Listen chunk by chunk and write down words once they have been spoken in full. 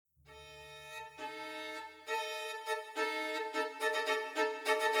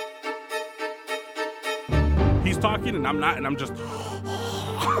talking and I'm not, and I'm just.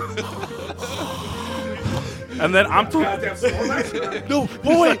 And then I'm No,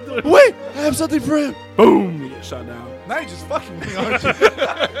 wait! I have something for him. boom, you get shot down. Now you're just fucking me, aren't you?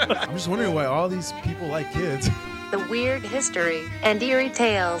 I'm just wondering why all these people like kids. The Weird History and Eerie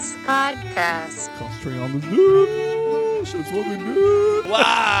Tales podcast. Concentrating on this dude. Shit's fucking good.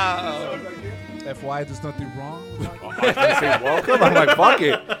 Wow. FY, there's nothing wrong. I say welcome. I'm like, fuck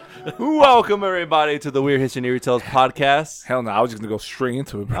it. Welcome, everybody, to the Weird History and Eerie Tales podcast. Hell no, I was just gonna go straight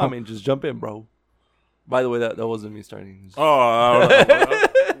into it, bro. I mean, just jump in, bro. By the way, that wasn't me starting. Oh,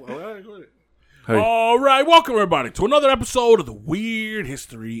 Hey. all right. Welcome, everybody, to another episode of the Weird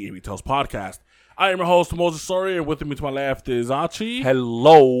History Eerie Tales podcast. I am your host, Moses Sori, and with me to my left is Achi.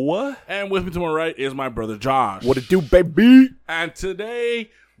 Hello. And with me to my right is my brother Josh. What it do, baby? And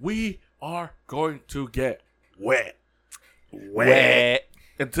today we are going to get wet. Wet.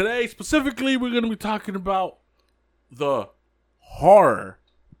 And today, specifically, we're going to be talking about the horror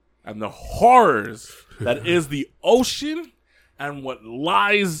and the horrors that is the ocean and what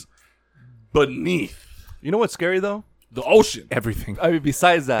lies beneath You know what's scary, though? the ocean. Everything. I mean,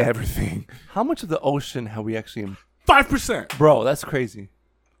 besides that, Everything. how much of the ocean have we actually... 5%. Bro, that's crazy.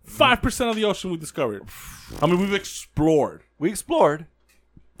 5% of the ocean we discovered. I mean, we've explored. We explored,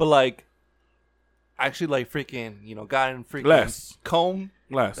 but, like, actually, like, freaking, got in freaking... Less. Comb?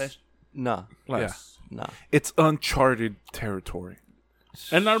 Less. Nah. Less. Nah. It's uncharted territory.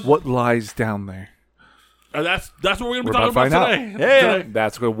 And What lies down there? that's what we're going to be We're about talking to about find today. out. Yeah. Today.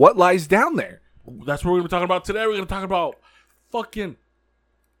 That's good. What lies down there? That's what we're going to be talking about today. We're going to talk about fucking...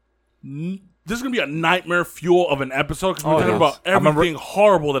 This is going to be a nightmare fuel of an episode because we're talking it is. about I remember- everything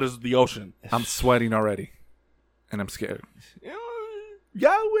horrible that is the ocean. I'm sweating already, and I'm scared.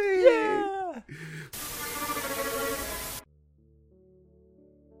 Yahweh! Yeah.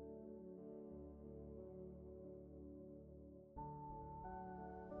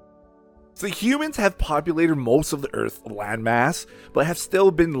 So humans have populated most of the Earth's landmass, but have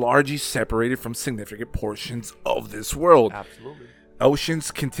still been largely separated from significant portions of this world. Absolutely. Oceans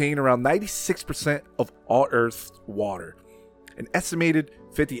contain around 96% of all Earth's water. An estimated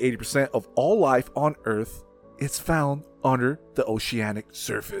 50-80% of all life on Earth is found under the oceanic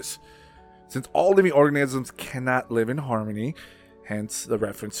surface. Since all living organisms cannot live in harmony, hence the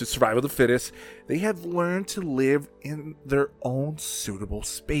reference to survival of the fittest, they have learned to live in their own suitable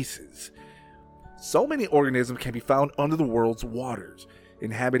spaces. So many organisms can be found under the world's waters,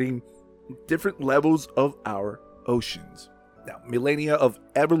 inhabiting different levels of our oceans. Now, millennia of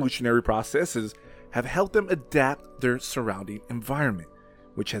evolutionary processes have helped them adapt their surrounding environment,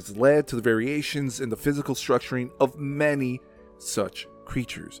 which has led to the variations in the physical structuring of many such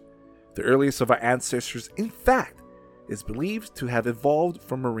creatures. The earliest of our ancestors, in fact, is believed to have evolved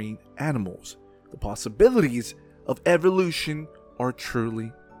from marine animals. The possibilities of evolution are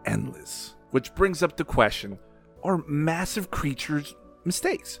truly endless. Which brings up the question, are massive creatures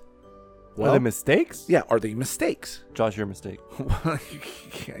mistakes? Are they mistakes? Yeah, are they mistakes? Josh, you're a mistake.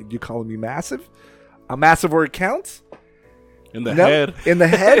 You calling me massive? I'm massive where it counts? In the No, head. in the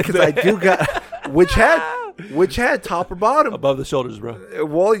head, because I do got... Which head? Which head? Top or bottom? Above the shoulders, bro.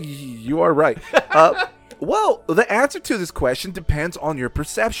 Well, you are right. Well, the answer to this question depends on your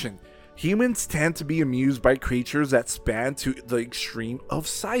perception. Humans tend to be amused by creatures that span to the extreme of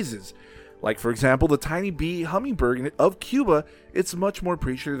sizes. Like, for example, the tiny bee hummingbird of Cuba, it's much more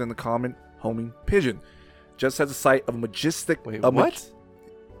appreciated than the common homing pigeon. Just as a sight of a majestic... Wait, a what?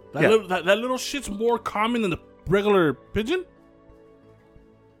 That, Yeah. that little shit's more common than the regular pigeon?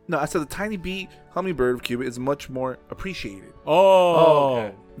 No, I said the tiny bee hummingbird of Cuba is much more appreciated Oh.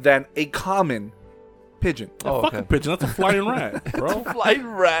 okay. than a common pigeon. Oh, Fucking okay. pigeon. That's a flying rat, bro. Flight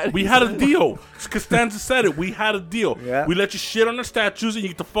rat. We had a deal. Costanza said it. We had a deal. Yeah. We let you shit on the statues and you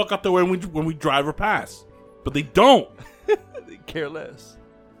get the fuck out there when we drive or pass. But they don't. They care less.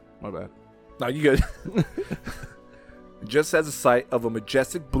 My bad. No, you good. Just as a sight of a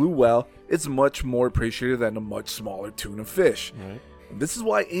majestic blue whale, it's much more appreciated than a much smaller tuna fish. Right. This is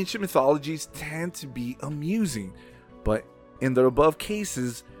why ancient mythologies tend to be amusing, but in the above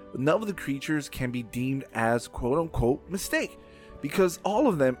cases, none of the creatures can be deemed as quote-unquote mistake, because all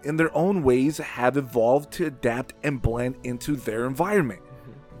of them in their own ways have evolved to adapt and blend into their environment.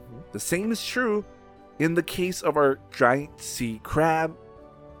 The same is true in the case of our giant sea crab,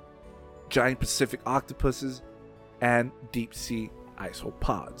 giant Pacific octopuses, and deep sea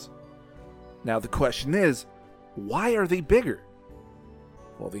isopods. Now the question is, why are they bigger?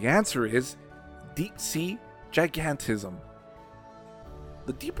 Well, the answer is deep sea gigantism.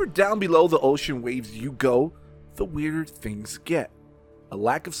 The deeper down below the ocean waves you go, the weirder things get. A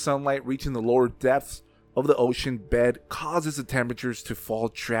lack of sunlight reaching the lower depths of the ocean bed causes the temperatures to fall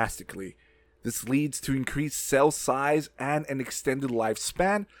drastically. This leads to increased cell size and an extended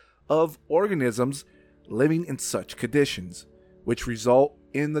lifespan of organisms living in such conditions, which result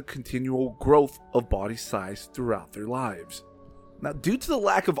in the continual growth of body size throughout their lives. Now, due to the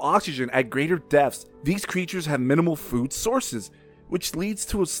lack of oxygen at greater depths, these creatures have minimal food sources, which leads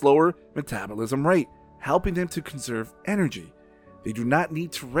to a slower metabolism rate, helping them to conserve energy. They do not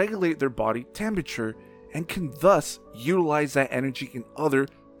need to regulate their body temperature and can thus utilize that energy in other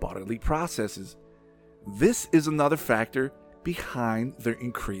bodily processes. This is another factor behind their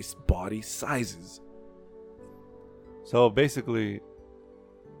increased body sizes. So basically,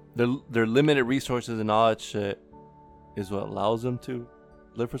 their limited resources and all that shit is what allows them to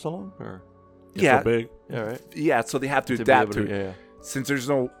live for so long? Or Yeah, so big. yeah, right. yeah. So they have to be adapt able to it. yeah. Since there's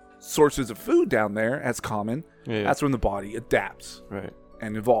no sources of food down there as common, Yeah. that's when the body adapts Right.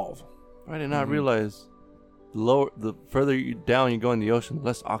 and evolve. I did not realize the further down you go in the ocean, the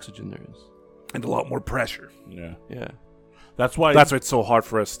less oxygen there is. And a lot more pressure. Yeah. Yeah. That's why It's so hard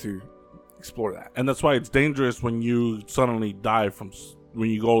for us to explore that. and that's why it's dangerous when you suddenly dive from when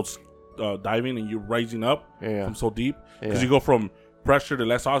you go diving and you're rising up Yeah. from so deep because Yeah. you go from pressure to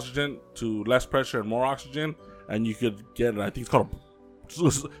less oxygen to less pressure and more oxygen, and you could get I think it's called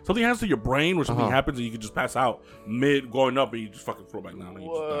something happens to your brain where something happens and you could just pass out mid going up and you just fucking float back down. And you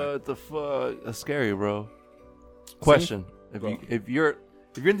just die. What the fuck? That's scary, bro. Question: If you're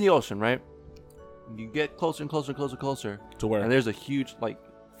in the ocean, right? You get closer and closer and closer and closer To where? and there's a huge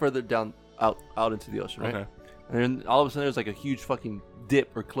further down out into the ocean, right? Okay. And then all of a sudden there's a huge fucking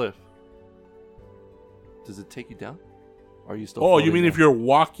dip or cliff. Does it take you down? Or are you still? Oh, you floating mean there? if you're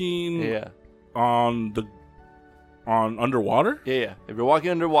walking Yeah. on underwater? Yeah. If you're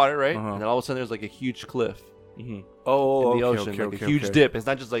walking underwater, right? Uh-huh. And then all of a sudden there's a huge cliff Oh, in the ocean, a huge dip. It's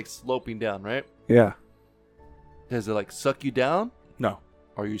not just sloping down, right? Yeah. Does it suck you down, No.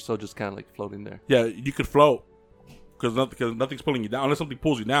 or are you still just kind of floating there? Yeah, you could float because nothing's pulling you down unless something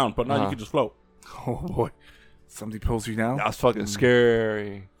pulls you down. But now you Uh-huh. can just float. Oh boy. Something pulls you down. That's fucking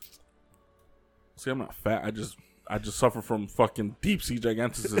scary. See, I'm not fat. I just suffer from fucking deep sea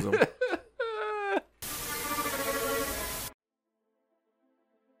giganticism.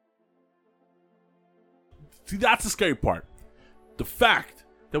 See, that's the scary part. The fact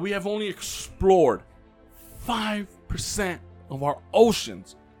that we have only explored 5% of our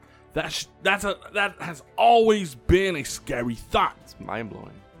oceans. That has always been a scary thought. It's mind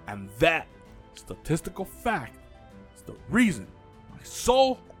blowing. And that statistical fact is the reason, my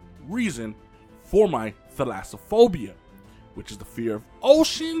sole reason for my thalassophobia, which is the fear of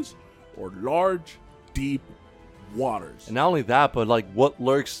oceans or large, deep waters. And not only that, but what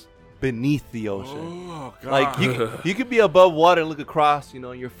lurks beneath the ocean. Oh, God. You could be above water and look across,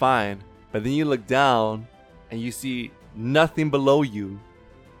 you're fine. But then you look down and you see nothing below you.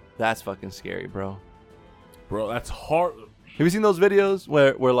 That's fucking scary, bro. Bro, that's hard. Have you seen those videos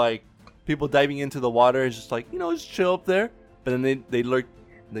where people diving into the water is just just chill up there, but then they lurk,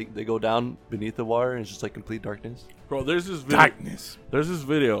 they go down beneath the water and it's just complete darkness. Bro, there's this video. Darkness. There's this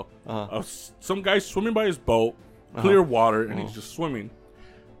video Uh-huh. of some guy swimming by his boat, clear water, and he's just swimming.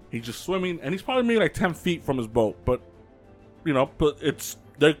 He's just swimming, and he's probably maybe 10 feet from his boat, but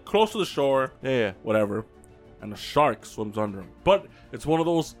they're close to the shore, Yeah. whatever, and a shark swims under him. But it's one of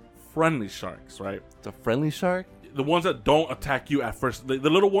those friendly sharks, right? It's a friendly shark? The ones that don't attack you at first. The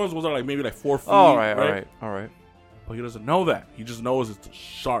little ones are maybe 4 feet. All right. But he doesn't know that. He just knows it's a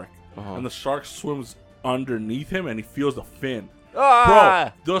shark. Uh-huh. And the shark swims underneath him, and he feels the fin.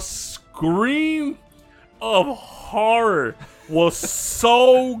 Ah! Bro, the scream of horror was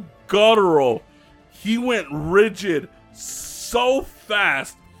so guttural. He went rigid so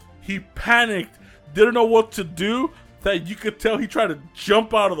fast. He panicked, didn't know what to do, that you could tell he tried to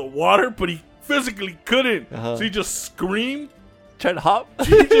jump out of the water, but he physically couldn't. Uh-huh. So he just screamed. Tried to hop?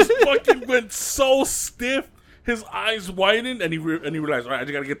 He just fucking went so stiff. His eyes widened, and he realized, all right, I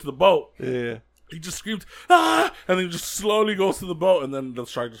just got to get to the boat. Yeah. He just screams, ah! And then he just slowly goes to the boat, and then the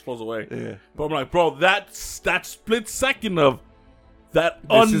shark just flows away. Yeah. But I'm like, bro, that split second of that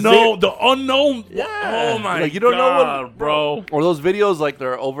This is unknown, it. the unknown. Yeah. Oh my You don't know God, what, bro. Or those videos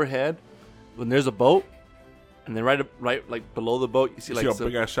they're overhead when there's a boat, and then right below the boat you see See a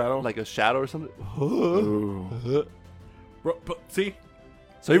big ass shadow? like a shadow or something. Bro, but see,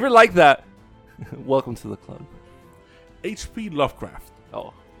 So if you're like that, welcome to the club. H.P. Lovecraft, Oh,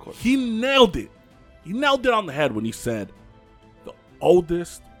 of course. he nailed it. He nailed it on the head when he said, the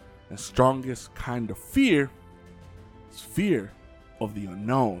oldest and strongest kind of fear is fear of the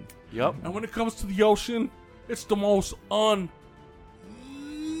unknown. Yep. And when it comes to the ocean, it's the most unknown.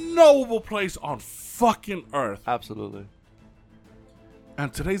 knowable place on fucking Earth. Absolutely.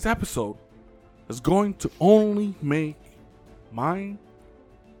 And today's episode is going to only make mine,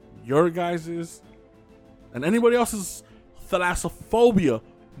 your guys's, and anybody else's thalassophobia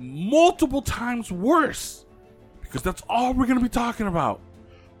multiple times worse. Because that's all we're going to be talking about.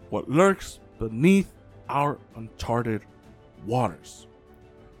 What lurks beneath our uncharted waters.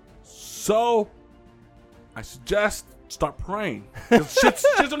 So, I suggest start praying. 'Cause shit's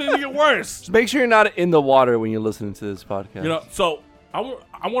only going to get worse. Just make sure you're not in the water when you're listening to this podcast. You know, so I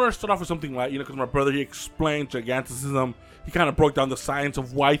want to start off with something like, because my brother, he explained giganticism. He kind of broke down the science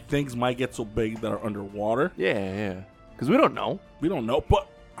of why things might get so big that are underwater. Yeah. Because we don't know. We don't know, but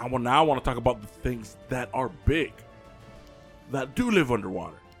I want to talk about the things that are big, that do live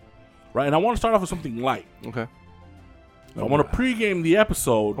underwater, right? And I want to start off with something light. Okay. I want to pregame the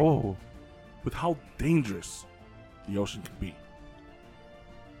episode Oh. with how dangerous the ocean can be.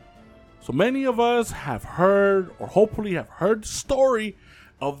 So many of us have heard, or hopefully have heard, the story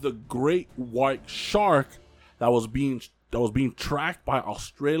of the great white shark that was being tracked by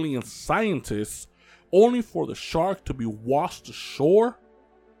Australian scientists, only for the shark to be washed ashore,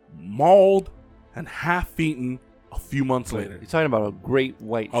 mauled, and half-eaten a few months later. You're talking about a great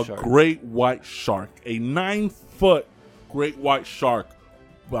white A shark. great white shark, a 9-foot great white shark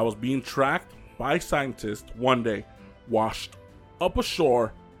that was being tracked by scientists one day, washed up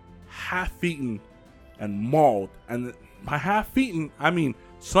ashore, half-eaten, and mauled. And by half-eaten, I mean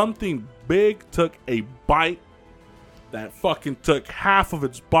something big took a bite that fucking took half of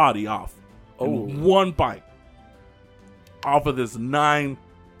its body off. In one bite. Off of this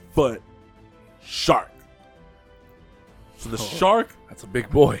 9-foot shark. So the shark... That's a big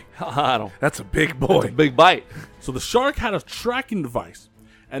boy. I don't. That's a big boy. It's a big bite. So the shark had a tracking device.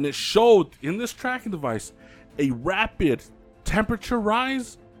 And it showed in this tracking device a rapid temperature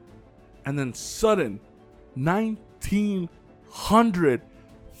rise and then sudden 1,900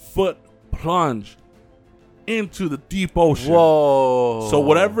 foot plunge into the deep ocean. Whoa. So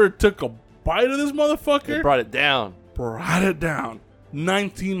whatever took a bite of this motherfucker It brought it down. brought it down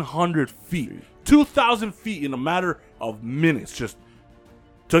 1,900 feet. 2,000 feet in a matter of minutes. Just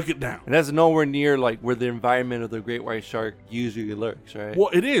took it down. And that's nowhere near like where the environment of the great white shark usually lurks, right? Well,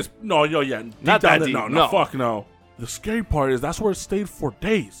 it is. No, yeah. Not that deep, No, no. fuck no. The scary part is that's where it stayed for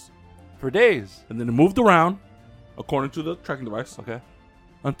days. For days. And then it moved around, according to the tracking device, Okay.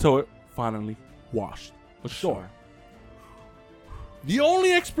 until it finally washed ashore. The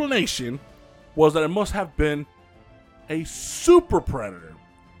only explanation was that it must have been a super predator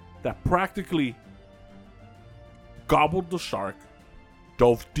that practically gobbled the shark,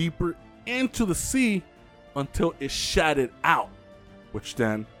 dove deeper into the sea until it shat it out, which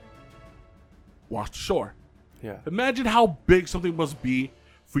then washed ashore. Yeah. Imagine how big something must be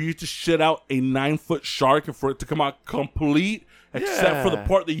for you to shit out a 9-foot shark and for it to come out complete, except for the Yeah.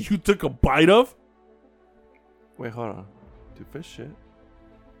 part that you took a bite of. Wait, hold on. Do fish shit?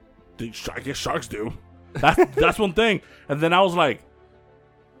 I guess sharks do. That's one thing. And then I was like,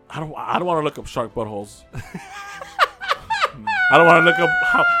 I don't want to look up shark buttholes. I don't want to look up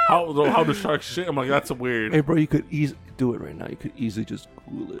how the sharks shit. I'm like, that's a weird. Hey, bro, you could easily do it right now. You could easily just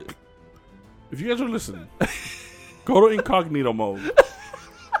Google it. If you guys are listening, go to incognito mode.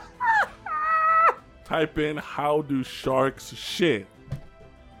 Type in how do sharks shit,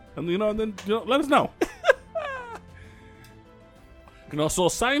 and then let us know. So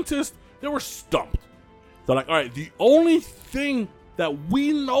scientists, they were stumped. They're like, all right, the only thing that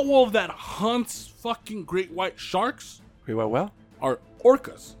we know of that hunts fucking great white sharks Great white whale? are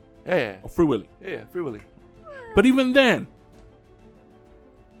orcas Yeah. or Free Willy. Yeah, Free Willy. But even then,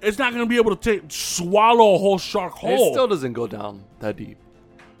 it's not going to be able to swallow a whole shark whole. It still doesn't go down that deep.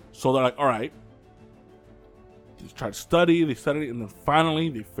 So they're like, all right. They tried to study, they studied it, and then finally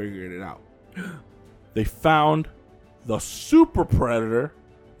they figured it out. They found the super predator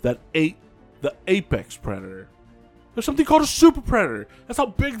that ate the apex predator. There's something called a super predator. That's how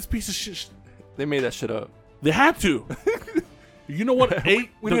big this piece of shit. They made that shit up. They had to. You know what ate?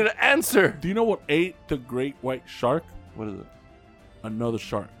 We need an answer. Do you know what ate the great white shark? What is it? Another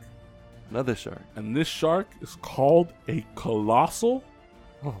shark. Another shark. And this shark is called a colossal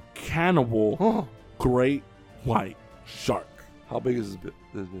cannibal great white shark. How big is this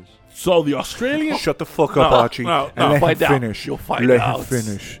bitch? So the Australian Shut the fuck up, No, Archie. no, and no. let him Find out. finish. You'll find let out. him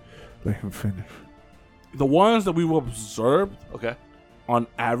finish. Let him finish. the ones that we've observed Okay. on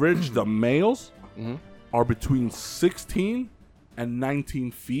average, the males Mhm. are between 16 and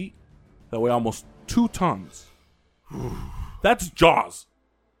 19 feet. That weigh almost 2 tons. That's Jaws.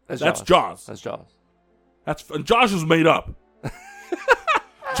 That's Jaws. That's Jaws. And Jaws was made up.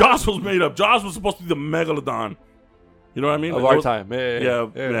 Jaws was made up. Jaws was supposed to be the megalodon. You know what I mean? Of Like, our was- time.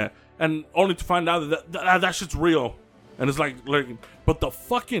 Yeah. And only to find out that shit's real. And it's like, but the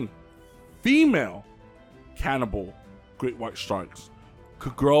fucking female cannibal great white sharks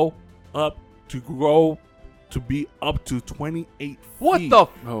could grow to be up to 28 What feet the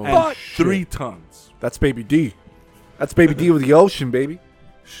Oh, and fuck? 3 tons. That's Baby D. That's Baby D with the ocean, baby.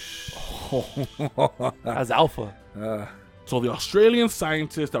 As alpha. So the Australian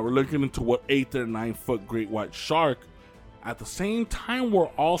scientists that were looking into what 8 to 9 foot great white shark, at the same time were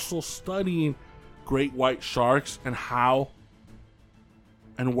also studying great white sharks and how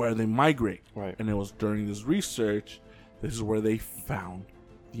and where they migrate. Right. And it was during this research, this is where they found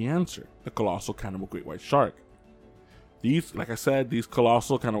the answer: the colossal cannibal great white shark. These, like I said, these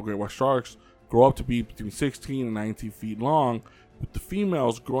colossal cannibal great white sharks grow up to be between 16 and 19 feet long, with the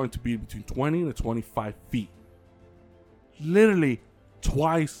females growing to be between 20 to 25 feet. Literally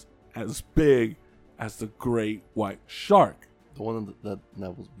twice as big as the great white shark, The one that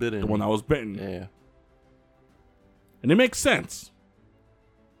was bitten. the one that was bitten. Yeah. And it makes sense.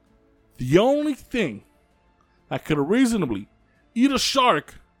 The only thing that could reasonably eat a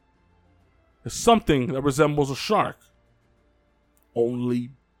shark is something that resembles a shark, only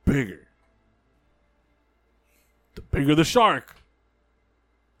bigger. The bigger the shark,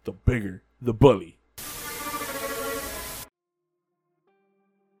 the bigger the bully.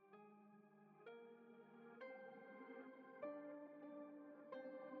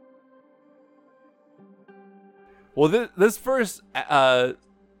 Well, this first animal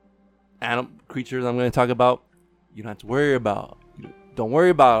creatures I'm going to talk about, you don't have to worry about. Don't worry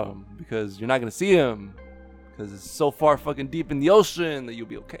about them because you're not going to see them because it's so far fucking deep in the ocean that you'll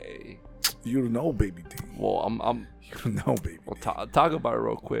be okay. You know, Baby D. Well, I'm You know, Baby we'll D. talk about it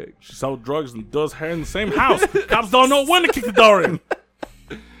real quick. She sells drugs and does hair in the same house. Cops don't know when to kick the door in.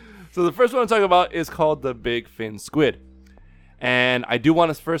 So the first one I'm talking about is called the big fin squid. And I do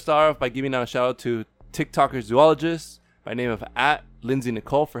want to first start off by giving out a shout out to TikToker zoologist by name of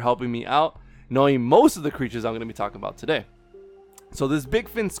 @LindsayNicole for helping me out, knowing most of the creatures I'm going to be talking about today. So this big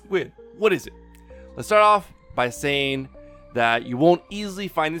fin squid, what is it? Let's start off by saying that you won't easily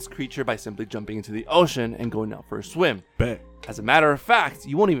find this creature by simply jumping into the ocean and going out for a swim. Bet. As a matter of fact,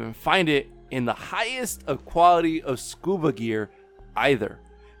 you won't even find it in the highest of quality of scuba gear either,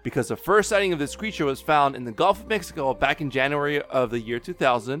 because the first sighting of this creature was found in the Gulf of Mexico back in January of the year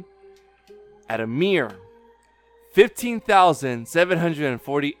 2000 at a mere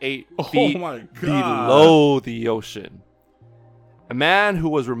 15,748 feet my God. below the ocean. A man who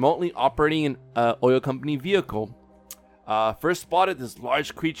was remotely operating an oil company vehicle first spotted this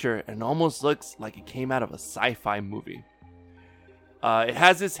large creature, and it almost looks like it came out of a sci-fi movie. It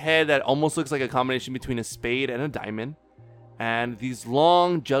has this head that almost looks like a combination between a spade and a diamond, and these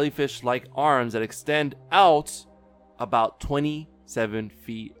long jellyfish-like arms that extend out about 27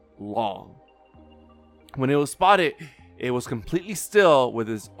 feet long. When it was spotted, it was completely still with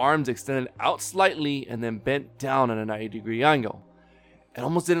its arms extended out slightly and then bent down at a 90-degree angle. It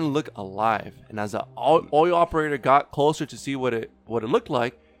almost didn't look alive, and as the oil operator got closer to see what it looked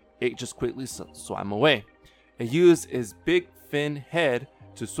like, it just quickly swam away. It used its big fin head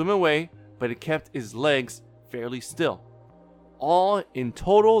to swim away, but it kept its legs fairly still. All in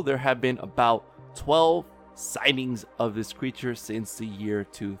total, there have been about 12 sightings of this creature since the year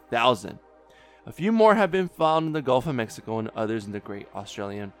 2000. A few more have been found in the Gulf of Mexico and others in the Great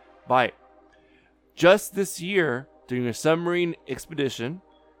Australian Bight. Just this year, during a submarine expedition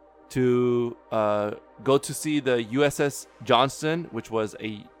to go to see the USS Johnston, which was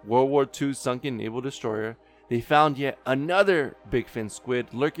a World War II sunken naval destroyer, they found yet another big fin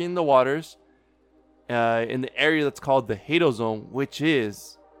squid lurking in the waters in the area that's called the Hato Zone, which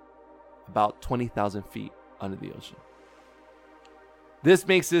is about 20,000 feet under the ocean. This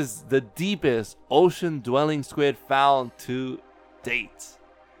makes this the deepest ocean-dwelling squid found to date.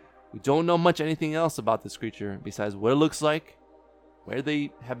 We don't know much anything else about this creature besides what it looks like, where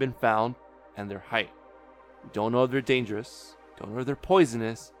they have been found, and their height. We don't know if they're dangerous, don't know if they're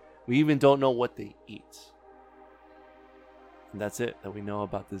poisonous, we even don't know what they eat. And that's it that we know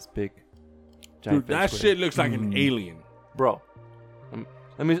about this big giant Dude, that squid. shit looks like an alien. Bro,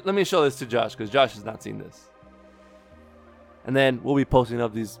 let me show this to Josh, because Josh has not seen this. And then we'll be posting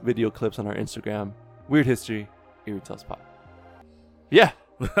up these video clips on our Instagram. Weird History, Eerie Tales Pod. Yeah.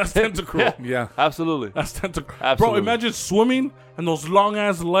 That's tentacle. Yeah. Absolutely. That's tentacle. Absolutely. Bro, imagine swimming and those long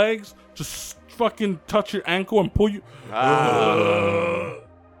ass legs just fucking touch your ankle and pull you. Yeah.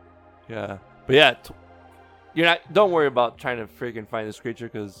 But yeah, don't worry about trying to freaking find this creature,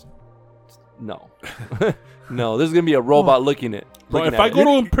 because No. No, there's going to be a robot looking at Bro, looking if at I it. go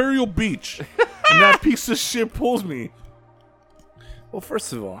to Imperial Beach and that piece of shit pulls me, Well,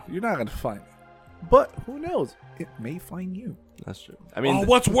 first of all, you're not gonna find me, but who knows? It may find you. That's true. I mean,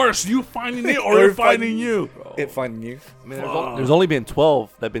 what's worse, you finding it or it finding you? It finding you. there's only been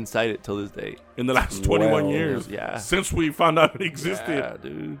 12 that have been cited till this day. In the last 21 years, yeah. since we found out it existed. Yeah,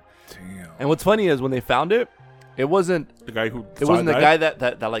 dude. Damn. And what's funny is when they found it, it wasn't The guy who it wasn't the guy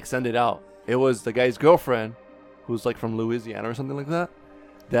that like sent it out. It was the guy's girlfriend, who's like from Louisiana or something like that,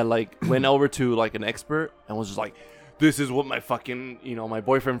 that like went over to like an expert and was just like, "This is what my fucking my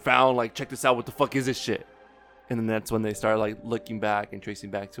boyfriend found. Like, check this out. What the fuck is this shit?" And then that's when they started like looking back and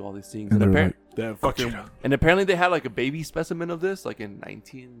tracing back to all these things. And, that fucking apparently they had like a baby specimen of this like in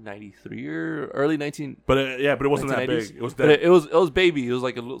 1993 or early 19. but it wasn't that 1990s. big. It was But that it was baby. It was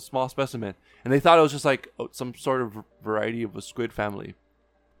like a little small specimen, and they thought it was just like some sort of variety of a squid family.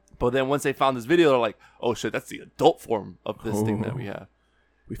 But then once they found this video, they're like, "Oh shit, that's the adult form of this thing that we have."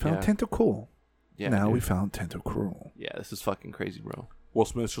 We found Yeah. Tentacool. Yeah. now dude. we found Tentacruel. Yeah, this is fucking crazy, bro. Will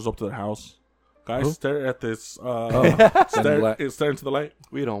Smith shows up to their house. Guys, stare at this. Stare- Stare into the light.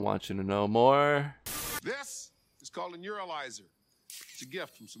 We don't want you to know more. This is called a neuralizer. It's a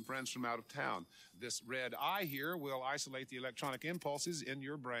gift from some friends from out of town. This red eye here will isolate the electronic impulses in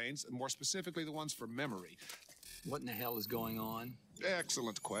your brains, more specifically the ones for memory. What in the hell is going on?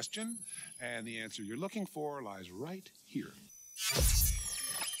 Excellent question. And the answer you're looking for lies right here.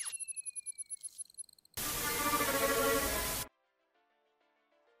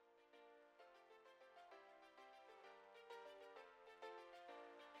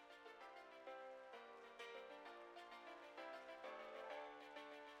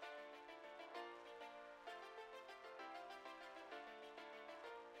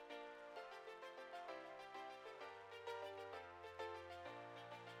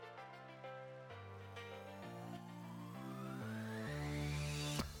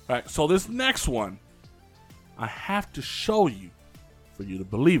 All right, so this next one, I have to show you for you to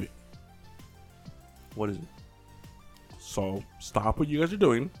believe it. What is it? So stop what you guys are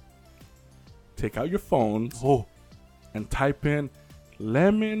doing. Take out your phones. And type in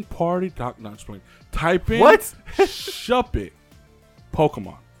lemon party doc. Not just playing. Type in What? Shuppet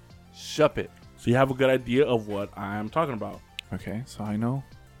Pokemon. Shuppet. So you have a good idea of what I'm talking about. Okay, so I know.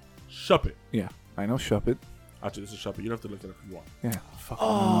 Shuppet. Yeah, I know Shuppet. Actually, this is Shuppet. You don't have to look it up if you want. Yeah, fucking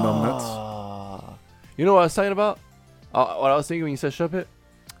numbnuts. You know what I was talking about? What I was thinking when you said Shuppet?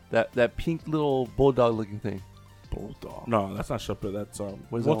 That pink little bulldog looking thing. Bulldog. No, that's not Shuppet. That's What is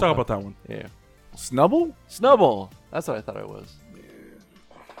we'll that one talk called? about that one. Yeah. Snubble? Snubble. That's what I thought it was.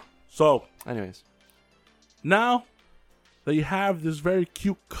 So Anyways. now that you have this very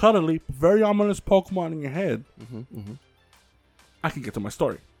cute, cuddly, very ominous Pokemon in your head, I can get to my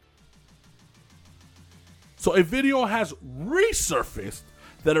story. So a video has resurfaced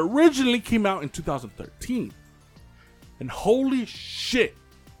that originally came out in 2013. And holy shit,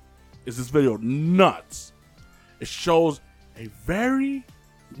 is this video nuts. It shows a very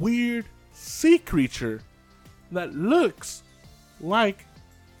weird sea creature that looks like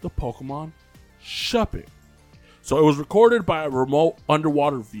the Pokemon Shuppet. So it was recorded by a remote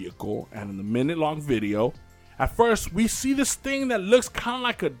underwater vehicle, and in the minute-long video, at first we see this thing that looks kind of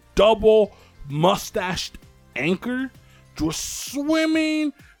like a double mustached anchor, just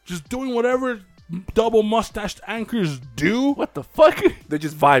swimming, just doing whatever double mustached anchors do. What the fuck? They're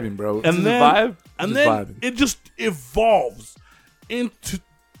just vibing, bro. And is then, a vibe? and Just then vibing. it just evolves into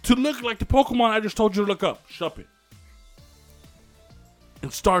to look like the Pokemon I just told you to look up, Shuppet,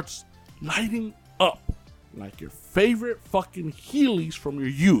 and starts lighting up like your favorite fucking Heelys from your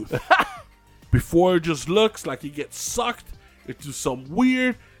youth. Before it just looks like it gets sucked into some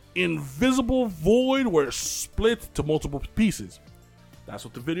weird invisible void where it's split to multiple pieces. That's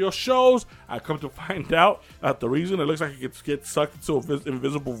what the video shows. I come to find out that the reason it looks like it gets sucked into an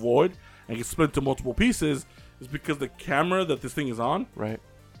invisible void and gets split into multiple pieces is because the camera that this thing is on Right.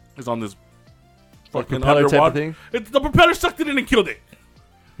 is on this Like fucking propeller type of underwater thing? It's the propeller sucked it in and killed it.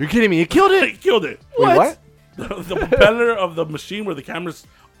 You're kidding me. You killed it. It killed it. Wait, what? The propeller of the machine where the camera's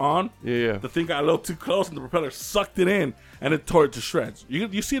on. Yeah. The thing got a little too close and the propeller sucked it in and it tore it to shreds.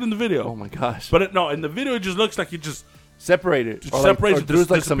 You see it in the video. Oh my gosh. But in the video it just looks like it just separated. It Or separates or and there's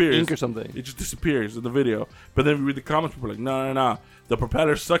just like some disappears. ink or something. It just disappears in the video. But then we read the comments, people are like, no. The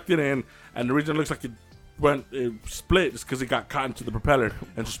propeller sucked it in, and the reason it looks like it split is because it got caught into the propeller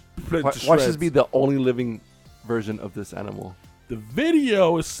and just split into shreds. Watch this be the only living version of this animal. The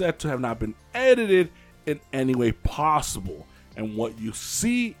video is said to have not been edited in any way possible. And what you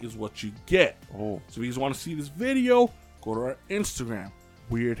see is what you get. Oh. So if you guys want to see this video, go to our Instagram,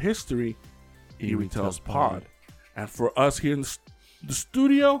 Weird History Eerie Tales Pod. And for us here in the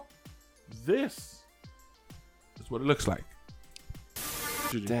studio, this is what it looks like.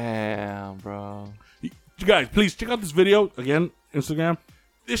 Damn, bro. You guys, please check out this video again. Instagram.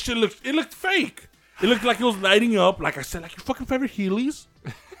 This shit looked fake. It looked like it was lighting up. Like I said, like your fucking favorite Heelys.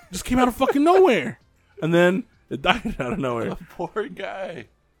 Just came out of fucking nowhere, and then it died out of nowhere. Poor guy,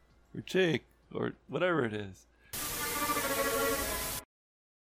 or chick, or whatever it is.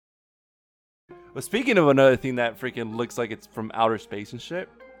 But speaking of another thing that freaking looks like it's from outer space and shit,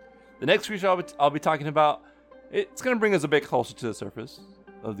 the next creature I'll be talking about, it's gonna bring us a bit closer to the surface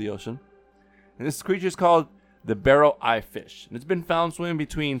of the ocean. And this creature is called the barrel-eye fish, and it's been found swimming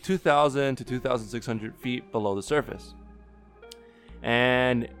between 2,000 to 2,600 feet below the surface.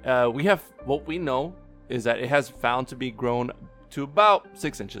 And what we know is that it has found to be grown to about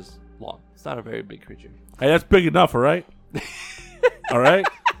 6 inches long. It's not a very big creature. Hey, that's big enough, all right? All right?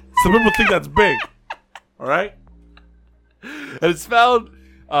 Some people think that's big. All right? And it's found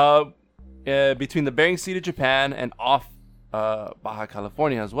between the Bering Sea to Japan and off Baja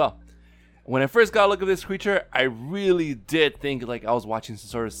California as well. When I first got a look at this creature, I really did think like I was watching some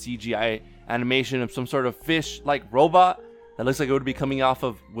sort of CGI animation of some sort of fish-like robot that looks like it would be coming off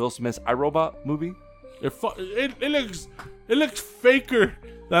of Will Smith's iRobot movie. It looks faker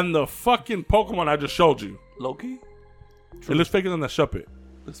than the fucking Pokemon I just showed you. Loki? It looks faker than the Shuppet.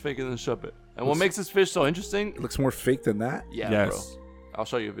 Looks faker than Shuppet. And what makes this fish so interesting? It looks more fake than that. Yeah, Yes. bro. I'll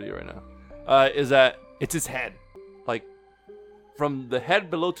show you a video right now. Is that it's its head. Like, from the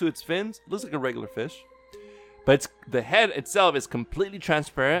head below to its fins, it looks like a regular fish. But the head itself is completely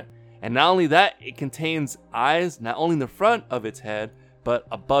transparent. And not only that, it contains eyes, not only in the front of its head, but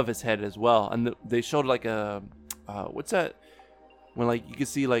above its head as well. And they showed like a, what's that? When like you can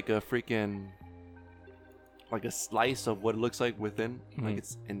see like a freaking, like a slice of what it looks like within. Like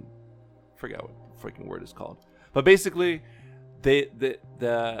it's in, forgot what the freaking word is called. But basically, they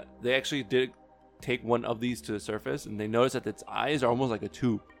actually did take one of these to the surface, and they noticed that its eyes are almost like a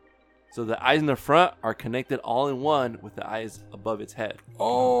tube. So the eyes in the front are connected all in one with the eyes above its head.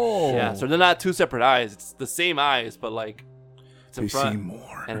 Oh. Yeah, so they're not two separate eyes. It's the same eyes, but like it's in They front see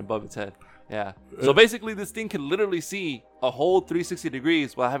more. and above its head. Yeah. So basically, this thing can literally see a whole 360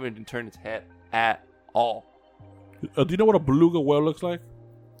 degrees while having to turn its head at all. Do you know what a beluga whale looks like?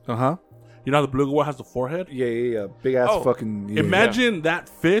 Uh-huh. You know how the beluga whale has the forehead? Yeah. Big ass Oh. fucking... Yeah. Imagine that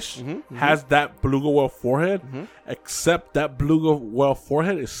fish has that beluga whale forehead, except that beluga whale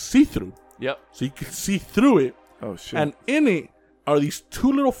forehead is see-through. Yep. So you can see through it, Oh, shit. and in it are these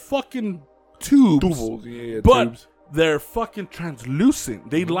two little fucking tubes, Tubals. Yeah, but tubes. they're fucking translucent.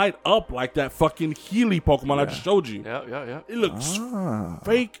 They light up like that fucking Healy Pokemon I just showed you. Yeah. It looks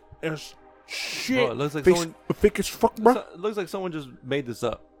fake as shit. Bro, it looks like Fake, someone. fake as fuck, bro. It looks like someone just made this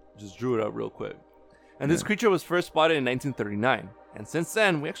up. Just drew it up real quick. And this creature was first spotted in 1939. And since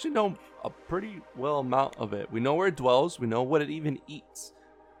then, we actually know a pretty well amount of it. We know where it dwells. We know what it even eats.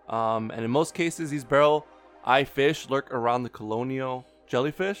 And in most cases, these barrel-eye fish lurk around the colonial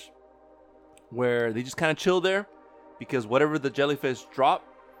jellyfish, where they just kind of chill there, because whatever the jellyfish drop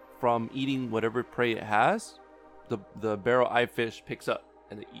from eating whatever prey it has, the barrel-eye fish picks up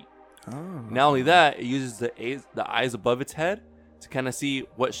and they eat. Not only that, it uses the eyes above its head to kind of see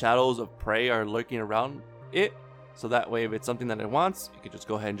what shadows of prey are lurking around it. So that way, if it's something that it wants, you can just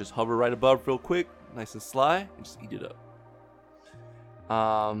go ahead and just hover right above real quick, nice and sly, and just eat it up.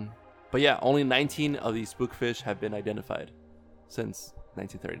 But yeah, only 19 of these spookfish have been identified since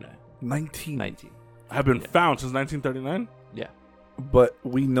 1939. 19. Have been found since 1939? Yeah. But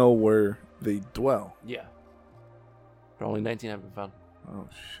we know where they dwell. Yeah. But only 19 have been found. Oh,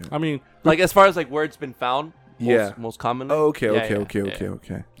 shit. I mean, Like, as far as like where it's been found, most commonly. Oh, okay.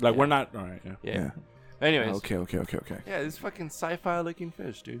 like we're not. All right, yeah. Yeah. Anyways. Okay. Yeah, this fucking sci-fi looking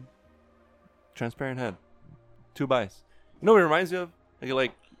fish, dude. Transparent head. 2 eyes. You know what it reminds me of?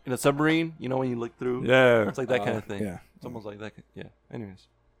 Like in a submarine, you know when you look through? Yeah. It's like that kind of thing. yeah. It's almost like that. Yeah. Anyways.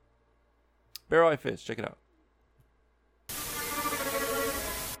 Barrel-eye fish. Check it out.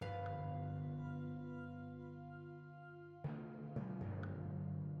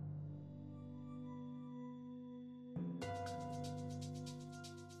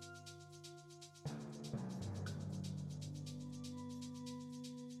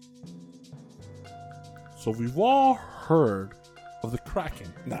 So we've all heard of the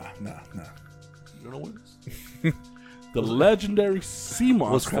Kraken, Nah. You don't know what it is? the legendary sea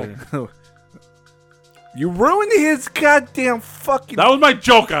monster. You ruined his goddamn fucking... That was my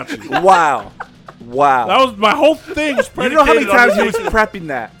joke, actually. Wow. That was my whole thing. Was You know how many predicated on times he this. was prepping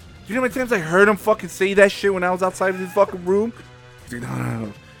that? You know how many times I heard him fucking say that shit when I was outside of his fucking room? He's like,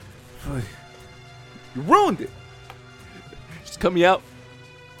 no. You ruined it. Just cut me out.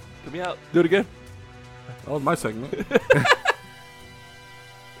 Cut me out. Do it again. That was my segment.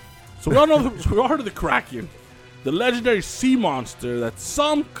 So we all heard of the Kraken, the legendary sea monster that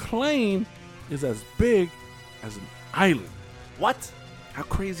some claim is as big as an island. What? How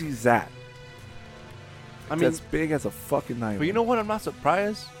crazy is that? I mean, It's as big as a fucking island. but you know what? I'm not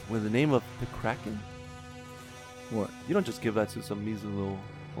surprised with the name of the Kraken. what? You don't just give that to some measly little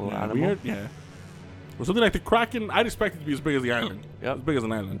Yeah, animal. weird. Yeah. Well, something like the Kraken, I'd expect it to be as big as the island. Yep. As big as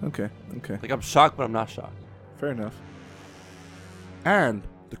an island. Okay. Like, I'm shocked, but I'm not shocked. Fair enough. And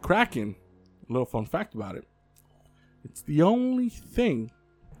the Kraken, a little fun fact about it, it's the only thing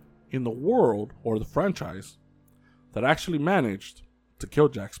in the world, or the franchise, that actually managed to kill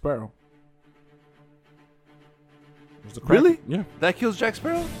Jack Sparrow. It was the Kraken. Really? Yeah. That kills Jack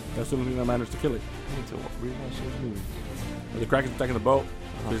Sparrow? That's the only thing that managed to kill it. I need to rewatch those movies. When the Kraken's attacking the boat,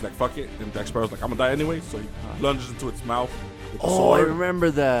 so he's like, fuck it. And Jack Sparrow's like, I'm gonna die anyway. So he lunges into its mouth with the Oh, I sword. remember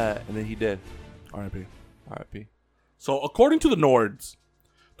that. And then he did. R.I.P. R.I.P. So, according to the Nords,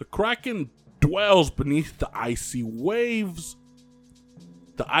 the Kraken dwells beneath the icy waves,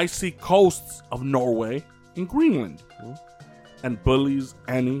 the icy coasts of Norway and Greenland, and bullies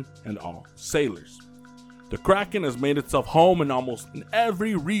any and all sailors. The Kraken has made itself home in almost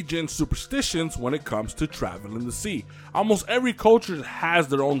every region's superstitions when it comes to traveling the sea. Almost every culture has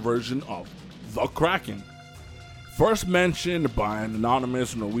their own version of the Kraken. First mentioned by an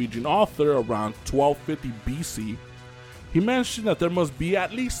anonymous Norwegian author around 1250 BC, he mentioned that there must be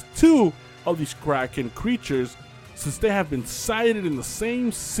at least 2 of these Kraken creatures since they have been sighted in the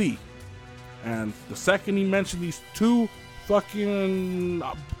same sea. And the second he mentioned these 2 fucking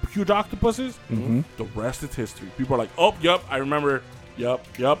huge octopuses, the rest is history. People are like, oh, yep, I remember. Yep,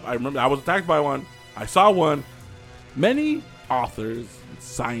 I remember. I was attacked by one. I saw one. Many authors and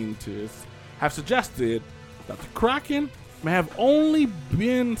scientists have suggested that the Kraken may have only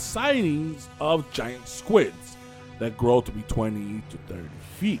been sightings of giant squids that grow to be 20 to 30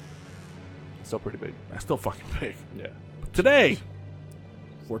 feet. It's still pretty big. That's still fucking big. Yeah. But today,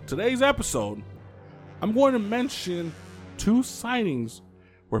 for today's episode, I'm going to mention 2 sightings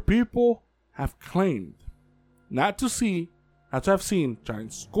where people have claimed not to have seen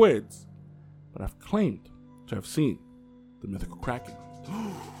giant squids, but have claimed to have seen the mythical Kraken.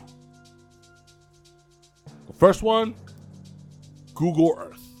 The first one, Google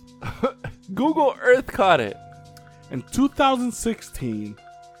Earth. Google Earth caught it. In 2016,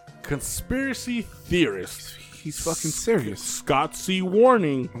 conspiracy theorist, He's fucking serious. Scott C.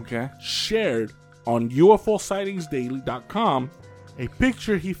 Warning, Okay. shared on UFOsightingsdaily.com a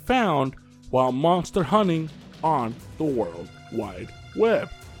picture he found while monster hunting on the World Wide Web.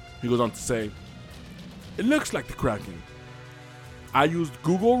 He goes on to say, it looks like the Kraken. I used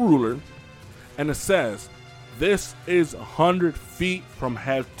Google Ruler, and it says, this is 100 feet from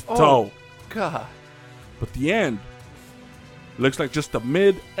head to toe. God. But the end looks like just the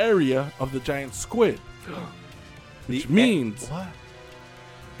mid area of the giant squid. Which means What? it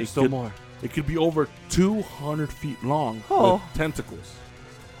There's still could, more. it could be over 200 feet long Oh. with tentacles.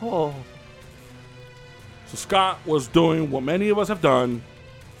 Oh. So Scott was doing what many of us have done,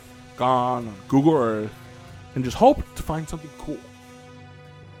 gone on Google Earth, and just hoped to find something cool.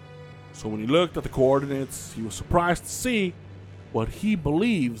 So when he looked at the coordinates, he was surprised to see what he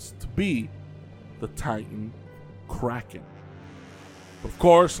believes to be the Titan Kraken. But of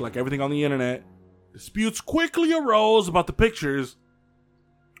course, like everything on the internet, disputes quickly arose about the pictures,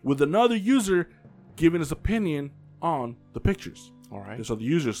 with another user giving his opinion on the pictures. All right. So the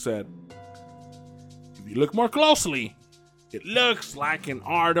user said, if you look more closely, it looks like an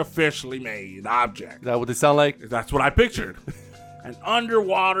artificially made object. Is that what they sound like? That's what I pictured. An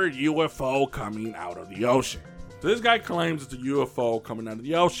underwater UFO coming out of the ocean. So this guy claims it's a UFO coming out of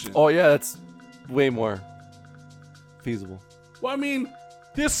the ocean. Oh, yeah, that's way more feasible. Well, I mean,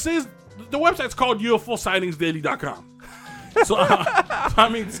 this is... The website's called UFOsightingsdaily.com. So, I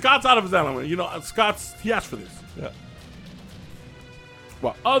mean, Scott's out of his element. You know, he asked for this. Yeah.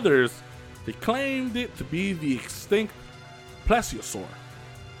 While others, they claimed it to be the extinct plesiosaur,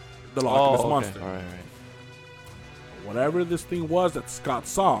 the Loch Ness monster. All right. Whatever this thing was that Scott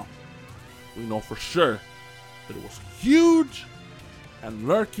saw, we know for sure that it was huge and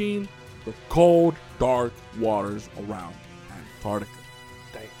lurking the cold, dark waters around Antarctica.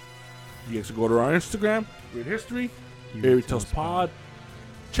 Dang. You guys can go to our Instagram, Weird History, Eerie Tales Pod.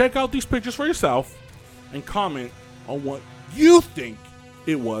 Check out these pictures for yourself and comment on what you think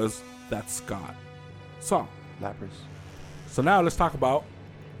it was that Scott saw. Lappers. So now let's talk about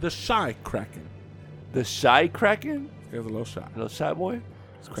the shy Kraken. The shy Kraken? Here's a little shy. Little shy boy?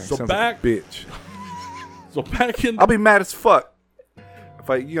 So Sounds back, like a bitch. So back in I'll be mad as fuck if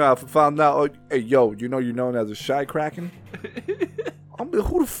I found out. Oh, hey, yo, you're known as a shy kraken.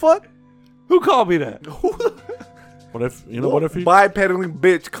 Who the fuck? Who called me that? what if you Bipedaling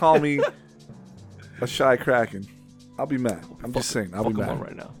bitch call me a shy kraken? I'll be mad. I'm just saying. I'll be Fuck 'em mad up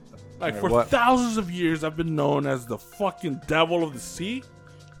right now. like Alright, for what? thousands of years I've been known as the fucking devil of the sea?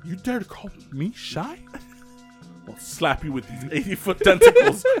 You dare to call me shy? I'll slap you with these 80-foot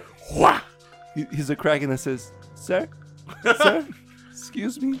tentacles. Wah! He's a kraken that says, "Sir, sir,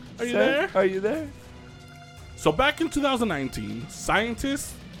 excuse me, Are you sir, there? Are you there?" So back in 2019,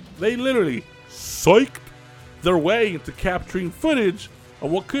 scientists, they literally psyched their way into capturing footage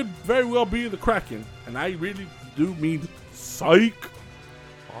of what could very well be the Kraken. And I really do mean psych.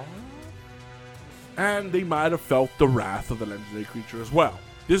 And they might have felt the wrath of the legendary creature as well.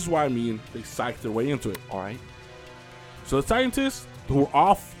 This is why I mean they psyched their way into it. All right. So the scientists who were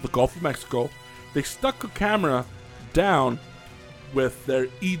off the Gulf of Mexico, they stuck a camera down with their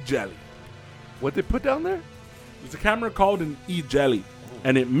e-jelly. What they put down there? There's a camera called an e-jelly,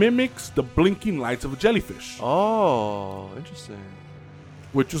 and it mimics the blinking lights of a jellyfish, Oh, interesting.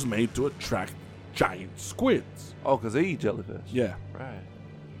 which was made to attract giant squids. Oh, because they eat jellyfish. Yeah. Right.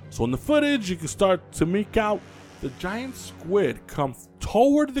 So in the footage, you can start to make out the giant squid come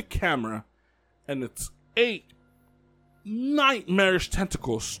toward the camera, and its 8 nightmarish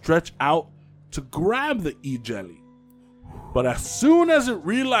tentacles stretch out to grab the e-jelly. But as soon as it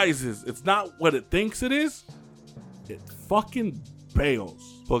realizes it's not what it thinks it is, it fucking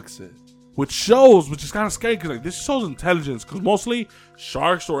bails. Books it. Which is kind of scary because like this shows intelligence. Because mostly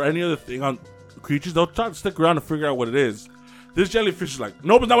sharks or any other thing on creatures, they'll try to stick around and figure out what it is. This jellyfish is like,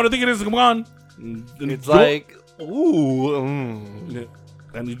 nope, it's not what I think it is. Come on. And It's like, ooh.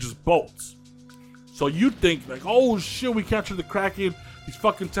 and he just bolts. So you think like, oh shit, we captured the Kraken. These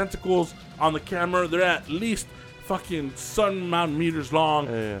fucking tentacles on the camera, they're at least fucking sun amount meters long.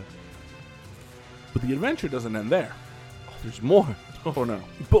 Yeah. But the adventure doesn't end there. There's more. Oh no.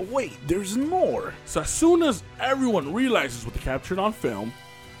 But wait, there's more. So as soon as everyone realizes what they captured on film,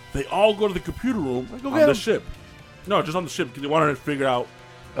 they all go to the computer room on get the 'em. ship. No, just on the ship because they wanted to figure out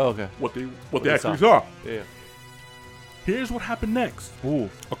Oh, okay. what they they actually saw. saw. Yeah. Here's what happened next, Ooh.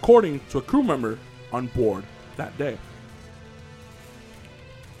 according to a crew member on board that day.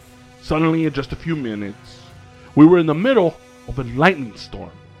 Suddenly, in just a few minutes, we were in the middle of a lightning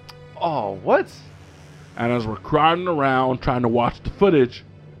storm. Oh, what? And as we're crowding around trying to watch the footage,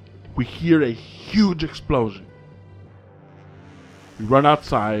 we hear a huge explosion. We run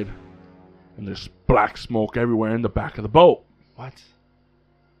outside, and there's black smoke everywhere in the back of the boat. What?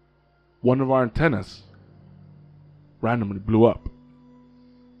 One of our antennas randomly blew up.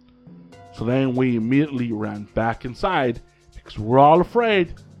 So then we immediately ran back inside because we're all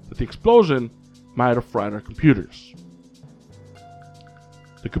afraid that the explosion might have fried our computers.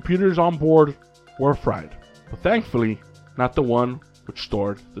 The computers on board were fried, but thankfully not the one which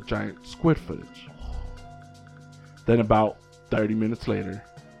stored the giant squid footage. Then about 30 minutes later,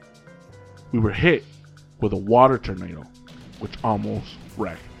 we were hit with a water tornado which almost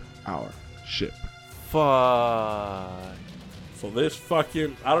wrecked our ship. Fuck. So this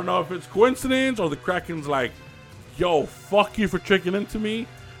fucking, I don't know if it's coincidence or the Kraken's like, yo, fuck you for tricking into me.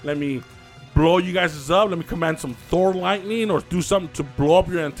 Let me blow you guys up. Let me command some Thor lightning or do something to blow up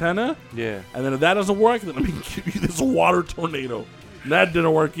your antenna. Yeah. And then if that doesn't work, then let me give you this water tornado. And that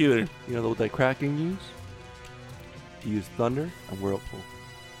didn't work either. You know what that Kraken used? He used thunder and whirlpool.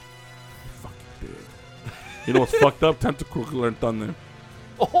 Fucking big. You know what's fucked up? Tentacle can learn thunder.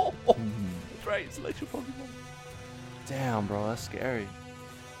 Oh, that's right. It's electric Pokemon. Damn, bro, that's scary.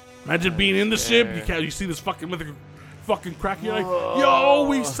 Imagine being in the ship. You see this fucking mythical fucking Kraken. You're like, yo,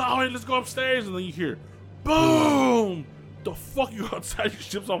 we saw it. Let's go upstairs. And then you hear, boom. The fuck, you go outside. Your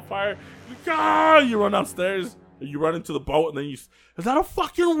ship's on fire. You run downstairs. And you run into the boat. And then is that a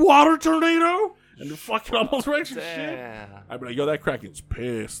fucking water tornado? And it fucking almost wrecks your ship. Damn. I'd be like, yo, that Kraken's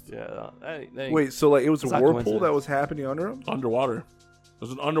pissed. Yeah. Wait, so like it was a It's not whirlpool coincidence. that was happening under him? Underwater.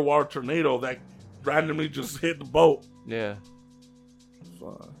 There's an underwater tornado that randomly just hit the boat. Yeah.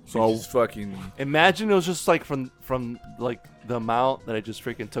 So Just fucking. Imagine it was just like from like the amount that I just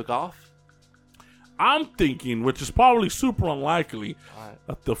freaking took off. I'm thinking, which is probably super unlikely, Alright.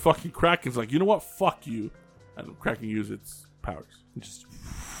 that the fucking Kraken's like, you know what? Fuck you. And the Kraken used its powers. Just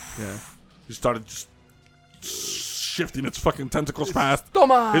Yeah. He started just shifting its fucking tentacles fast.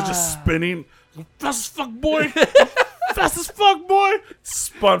 Toma! It's just spinning. Fast as fuck, boy. Fast as fuck, boy.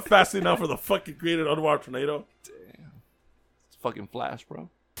 Spun fast enough for the fucking created underwater tornado. It's fucking Flash, bro.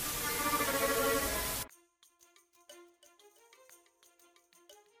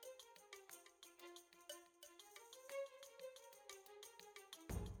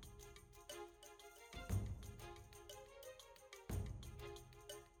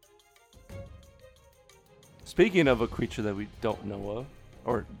 Speaking of a creature that we don't know of,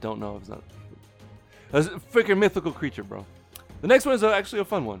 or don't know if it's not. It's a freaking mythical creature, bro. The next one is actually a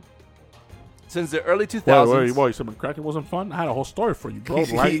fun one. Since the early 2000s. Wait, so McCracken wasn't fun? I had a whole story for you, bro.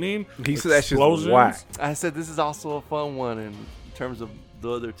 Lightning. He said that shit was explosions. whack. I said this is also a fun one in terms of the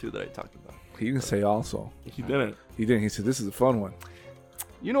other two that I talked about. He didn't say also. He didn't. He didn't. He said this is a fun one.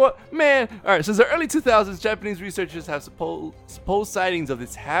 You know what, man? All right, since the early 2000s, Japanese researchers have supposed sightings of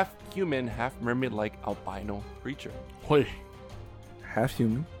this half-human, half-mermaid-like albino creature. Wait. Half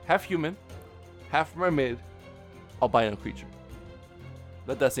human. Half-human, half-mermaid, albino creature.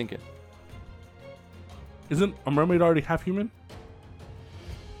 Let that sink in. Isn't a mermaid already half human?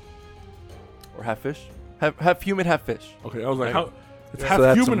 Or half-fish? Half-human, half-fish. Okay, I was like, Right. how? It's So half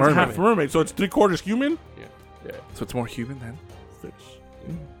that's a human and mermaid. half mermaid, so it's 3/4 human? Yeah. So it's more human then. Fish.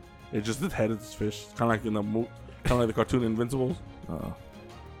 It just, this head is fish. Kind of like in the kind of like the cartoon Invincibles. Uh,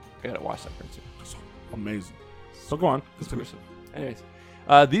 I gotta watch that cartoon. It's amazing. So go on. It's gruesome. Anyways,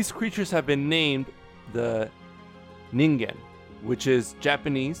 these creatures have been named the Ningen, which is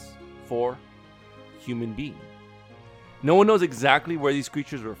Japanese for human being. No one knows exactly where these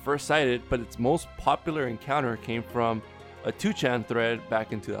creatures were first sighted, but its most popular encounter came from a 2chan thread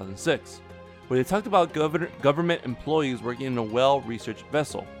back in 2006, where they talked about government employees working in a well-researched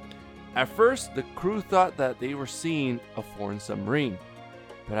vessel. At first, the crew thought that they were seeing a foreign submarine,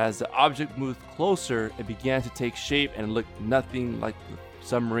 but as the object moved closer, it began to take shape and looked nothing like the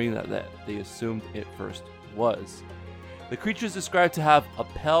submarine that they assumed it first was. The creature is described to have a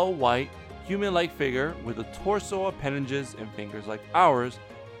pale white, human-like figure with a torso, appendages, and fingers like ours,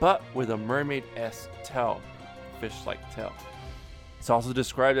 but with a mermaid-esque tail, fish-like tail. It's also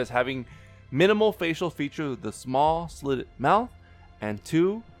described as having minimal facial features with a small, slitted mouth and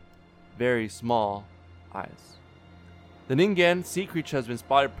 2 very small eyes. The Ningen sea creature has been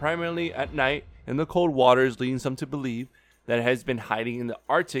spotted primarily at night in the cold waters, leading some to believe that it has been hiding in the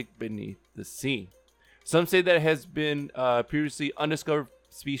Arctic beneath the sea. Some say that it has been previously undiscovered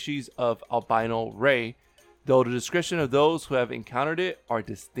species of albino ray, though the description of those who have encountered it are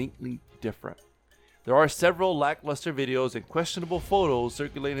distinctly different. There are several lackluster videos and questionable photos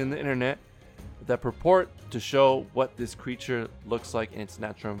circulating in the internet that purport to show what this creature looks like in its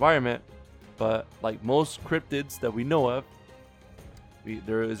natural environment, but like most cryptids that we know of,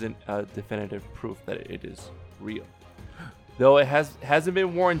 there isn't definitive proof that it is real. Though it hasn't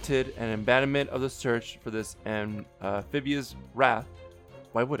been warranted an abandonment of the search for this amphibious wrath,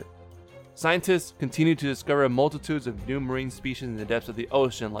 why would it? Scientists continue to discover multitudes of new marine species in the depths of the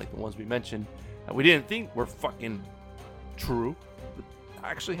ocean, like the ones we mentioned, that we didn't think were fucking true, but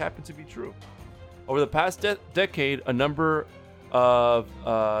actually happen to be true. Over the past decade, a number of,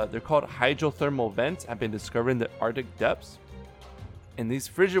 they're called hydrothermal vents, have been discovered in the Arctic depths. In these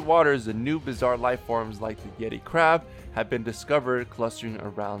frigid waters, the new bizarre life forms like the Yeti crab have been discovered clustering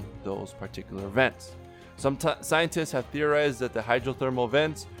around those particular vents. Some scientists have theorized that the hydrothermal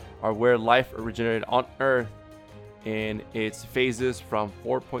vents are where life originated on Earth in its phases from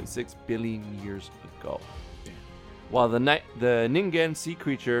 4.6 billion years ago. While the Ningen sea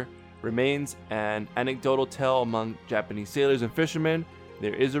creature remains an anecdotal tale among Japanese sailors and fishermen,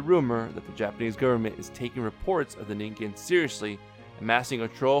 there is a rumor that the Japanese government is taking reports of the Ningen seriously, amassing a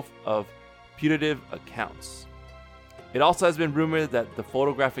trove of putative accounts. It also has been rumored that the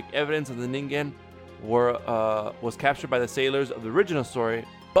photographic evidence of the Ningen was captured by the sailors of the original story,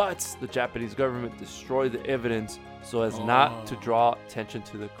 but the Japanese government destroyed the evidence so as not to draw attention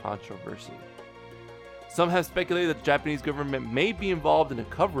to the controversy. Some have speculated that the Japanese government may be involved in a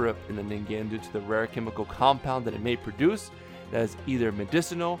cover-up in the Ningen due to the rare chemical compound that it may produce that is either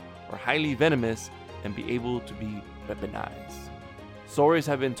medicinal or highly venomous and be able to be weaponized. Stories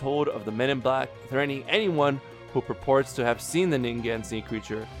have been told of the Men in Black threatening anyone who purports to have seen the Ningen sea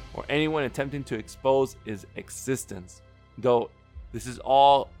creature or anyone attempting to expose its existence. Though this is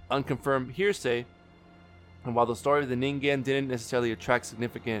all unconfirmed hearsay, and while the story of the Ningen didn't necessarily attract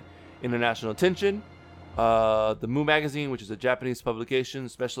significant international attention, the Moo magazine, which is a Japanese publication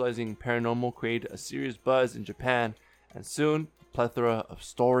specializing in paranormal, created a serious buzz in Japan, and soon a plethora of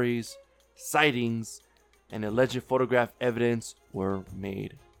stories, sightings, and alleged photograph evidence were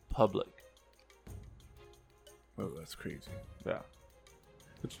made public. Oh, that's crazy. Yeah.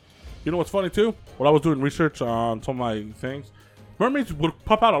 You know what's funny too? When I was doing research on some of my things, mermaids would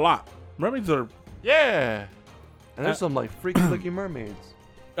pop out a lot. Mermaids are, Yeah, and there's some like freaky looking mermaids.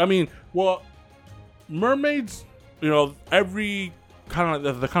 I mean, well, mermaids, you know, every kind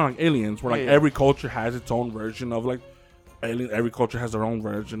of they're kind of like aliens, where like Yeah. every culture has its own version of like alien. Every culture has their own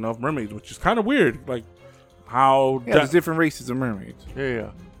version of mermaids, which is kind of weird. Like how Yeah, there's different races of mermaids.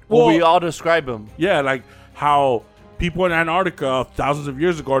 Yeah. Well, we Well- all describe them. Yeah, like how people in Antarctica thousands of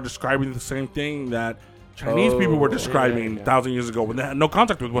years ago are describing the same thing that Chinese people were describing yeah. 1,000 years ago when they had no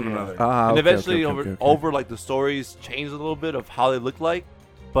contact with one another. And eventually, over like the stories changed a little bit of how they look like,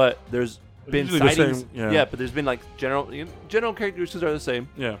 but there's been usually the sightings. same, yeah. But there's been like general characteristics are the same.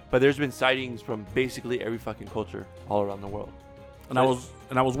 Yeah. But there's been sightings from basically every fucking culture all around the world. And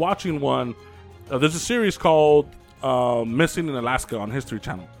I was watching one. There's a series called Missing in Alaska on History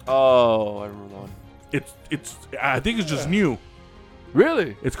Channel. Oh, I remember that one. It's I think it's just new.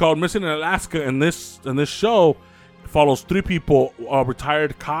 Really? It's called Missing in Alaska, and this show follows 3 people: a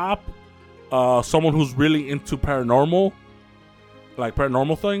retired cop, someone who's really into paranormal, like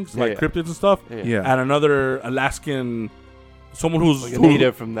paranormal things, like cryptids and stuff, and another Alaskan, someone who's like a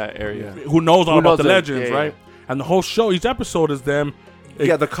native from that area, who knows all about the legends, yeah, right? And the whole show, each episode is them.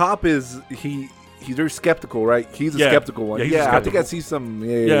 Yeah, the cop is he's very skeptical, right? He's a skeptical one. Yeah, Yeah, he's I think I skeptical. see some.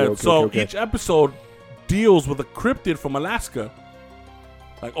 Okay. Each episode deals with a cryptid from Alaska.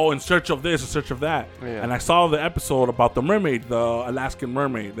 Like, in search of this, in search of that. Yeah. And I saw the episode about the mermaid, the Alaskan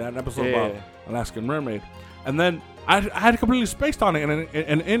mermaid. That episode about Alaskan mermaid. And then I had completely spaced on it.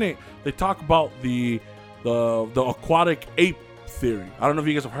 And in it, they talk about the aquatic ape theory. I don't know if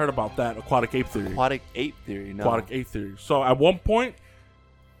you guys have heard about that aquatic ape theory. Aquatic ape theory, no. Aquatic ape theory. So at one point,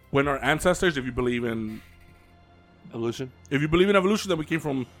 when our ancestors, if you believe in evolution, that we came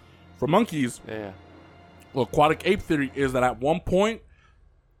from monkeys, well, aquatic ape theory is that at one point,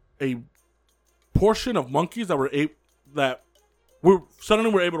 a portion of monkeys that were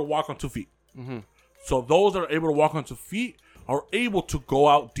suddenly able to walk on 2 feet. Mm-hmm. So those that are able to walk on 2 feet are able to go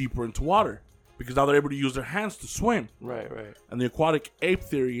out deeper into water because now they're able to use their hands to swim. Right. And the aquatic ape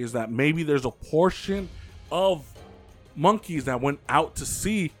theory is that maybe there's a portion of monkeys that went out to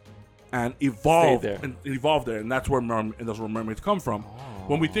sea and evolved there, and that's where mermaids come from.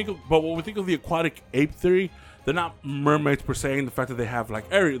 When we think of the aquatic ape theory, they're not mermaids per se in the fact that they have like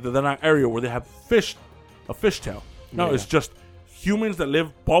area. They're not area where they have a fishtail. No, it's just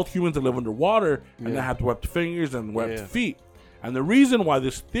bald humans that live underwater and they have webbed fingers and webbed feet. And the reason why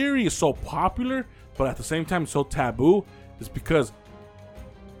this theory is so popular, but at the same time so taboo, is because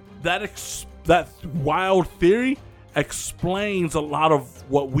that wild theory explains a lot of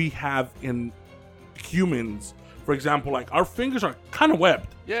what we have in humans. For example, like our fingers are kind of webbed.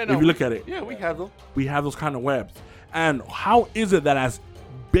 Yeah, no, if you look at it. Yeah, we have them. We have those kind of webs. And how is it that as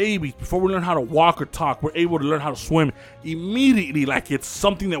babies, before we learn how to walk or talk, we're able to learn how to swim immediately, like it's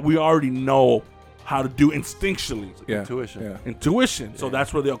something that we already know how to do instinctually? Intuition. So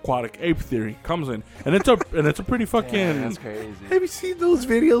that's where the aquatic ape theory comes in, and it's a pretty fucking. Yeah, that's crazy. Have you seen those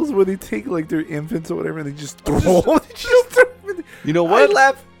videos where they take like their infants or whatever and they just throw them? You know what? I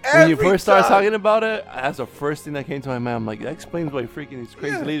laugh when you every first started time. talking about it, that's the first thing that came to my mind. I'm like, that explains why freaking these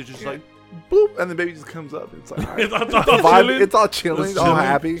crazy ladies just like boop, and the baby just comes up. It's like, all right. It's all Vibe- it's all It's chilling, all chilling.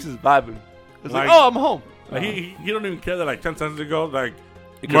 happy. just vibing. It's like, Like- oh, I'm home. Like he don't even care that like 10 seconds ago, like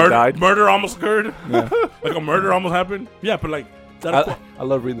could've died. murder almost occurred. Like a murder almost happened. Yeah, but like that. I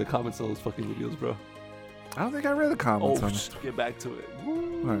love reading the comments on those fucking videos, bro. I don't think I read the comments on it. Just get back to it. All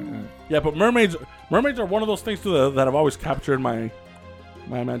right. Yeah, but mermaids are one of those things too that have always captured my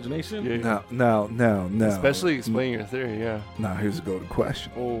imagination. Yeah. No. Especially explaining your theory, yeah. Now here's a golden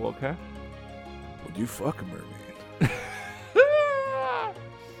question. Oh, okay. Would you fuck a mermaid?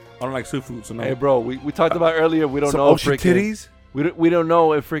 I don't like seafood, so no. Hey, bro, we talked about earlier. We don't Some know ocean freaking, titties? We don't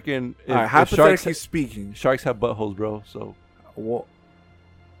know if freaking All right, if hypothetically speaking, sharks have buttholes, bro. So well,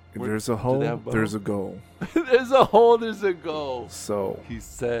 if Where- there's a do they hole, have there's a goal. there's a hole, there's a goal. So He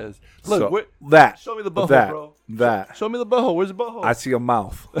says, "Look, so that show me the butthole, that bro. that Show me the butthole. Where's the butthole?" I see a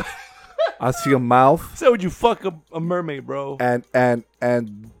mouth. I see a mouth, said, "Would you fuck a mermaid, bro?" and I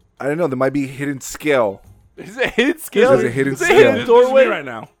don't know. There might be a hidden scale. Is it a hidden scale? There's a hidden Is it scale. hidden This is doorway me right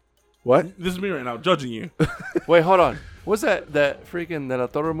now. What? This is me right now judging you. Wait, hold on. What's that freaking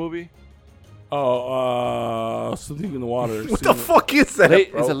that Toro movie? Something in the water. What the fuck is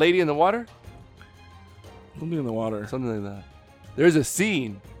that, bro? Is a lady in the water? Something in the water. Something like that. There's a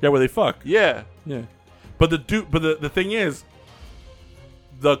scene. Yeah, where they fuck. Yeah. Yeah, but the thing is,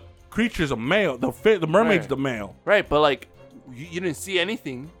 the creature's a male. The mermaid's Right. the male. Right, but like, you didn't see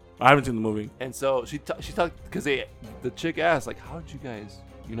anything, I haven't seen the movie. and so she talked because the chick asked like, "How did you guys,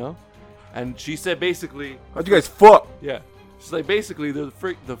 And she said basically, How'd you guys fuck? yeah, she's like basically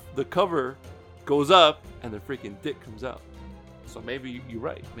the cover goes up and the freaking dick comes out. So maybe you're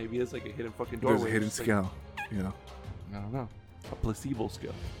right. Maybe it's like a hidden fucking doorway. There's a hidden It's like- scale. You know. I don't know. A placebo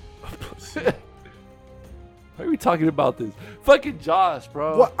scale. Why are we talking about this? Fucking Josh,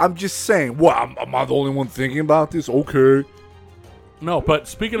 bro. What? I'm just saying. What? Am I the only one thinking about this? Okay. No, but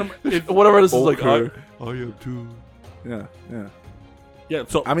speaking of Whatever this is like. Okay. I am too. Yeah, yeah. yeah,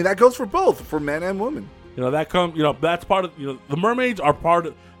 so I mean, that goes for both, for men and women. that's part of the mermaids are part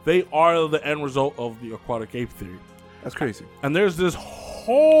of. They are the end result of the aquatic ape theory. That's crazy. And there's this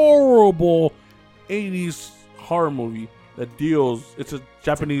horrible 80s horror movie that deals. It's a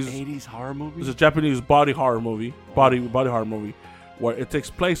Japanese 80s horror movie. It's a Japanese body horror movie, body horror movie, where it takes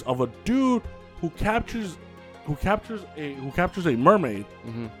place of a dude who captures a mermaid,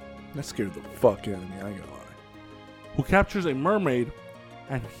 That scared the fuck out of me. I ain't gonna lie. who captures a mermaid,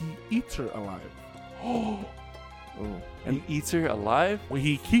 and he eats her alive. Oh. And he eats her alive. When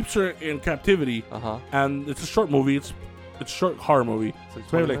he keeps her in captivity, Uh-huh. and it's a short movie. It's a short horror movie.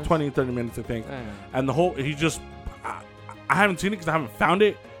 It's maybe like 20, 30 minutes, I think. Damn. And the whole I haven't seen it because I haven't found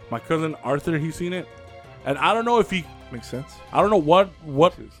it. My cousin Arthur, he's seen it, and I don't know if he. Makes sense. I don't know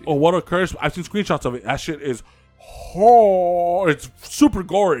what occurs. I've seen screenshots of it. That shit is horrible. It's super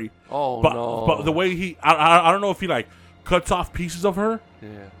gory. Oh But no! but the way I don't know if he like cuts off pieces of her Yeah.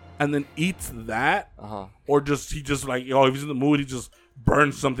 and then eats that, Uh-huh. or he just like if he's in the mood, he just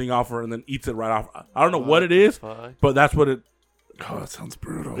burns something off her and then eats it right off. I don't know what it is, fuck? but that's what it. Oh, that sounds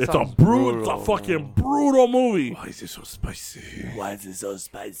brutal. It's sounds it's a brutal. fucking brutal movie. Why is it so spicy? Why is it so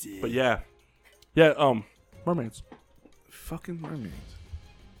spicy? But yeah, mermaids. Fucking mermaids.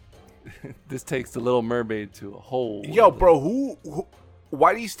 This takes the Little Mermaid to a whole. Yo, bro, who?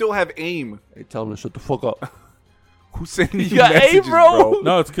 Why do you still have aim? Hey, tell him to shut the fuck up. Who's sending you You got messages, aim, bro?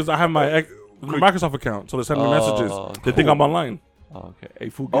 No, it's because I have my Microsoft account, so they send me messages. They think I'm online. Oh, okay. Hey,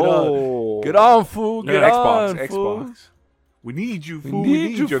 fool, get on. Oh, Get on, fool. Get on, Xbox, fool. Xbox. We need you, fool. need We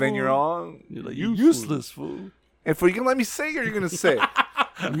need you, you. Then fool. you're on. You're like, you useless, fool. And for you gonna let me say, or you're gonna say?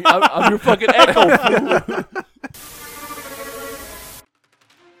 I'm your fucking echo, fool.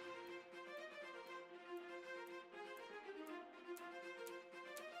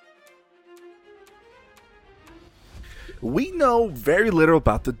 We know very little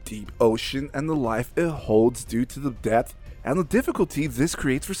about the deep ocean and the life it holds due to the depth and the difficulty this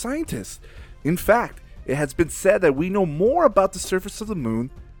creates for scientists. In fact, it has been said that we know more about the surface of the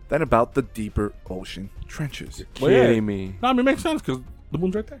moon than about the deeper ocean trenches. Kidding me. No, I mean, it makes sense because the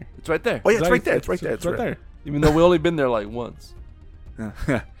moon's right there. It's right there. Oh yeah, it's right there. It's right there. It's right there. Even though we only been there like once.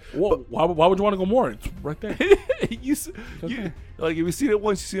 there. Well, why would you want to go more? It's right there. Like, if you seen it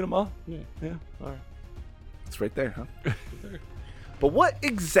once, you seen them all? Yeah. Yeah. All right. It's right there, huh? But what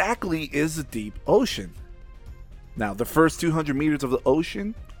exactly is the deep ocean? Now, the first 200 meters of the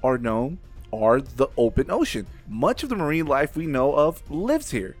ocean are the open ocean. Much of the marine life we know of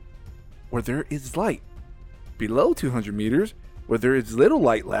lives here, where there is light. Below 200 meters, where there is little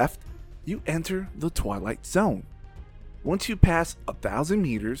light left, you enter the twilight zone. Once you pass 1,000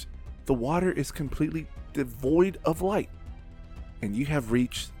 meters, the water is completely devoid of light, and you have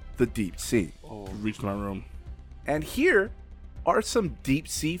reached the deep sea. Oh, reached my room. And here are some deep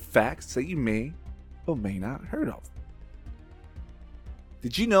sea facts that you may or may not heard of.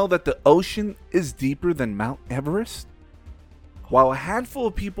 Did you know that the ocean is deeper than Mount Everest? While a handful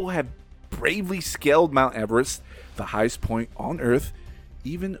of people have bravely scaled Mount Everest, the highest point on Earth,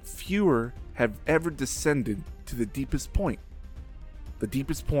 even fewer have ever descended to the deepest point. The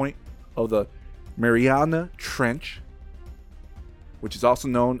deepest point of the Mariana Trench, which is also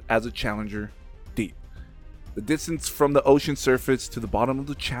known as the Challenger Deep. The distance from the ocean surface to the bottom of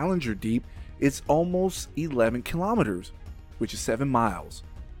the Challenger Deep is almost 11 kilometers, which is 7 miles.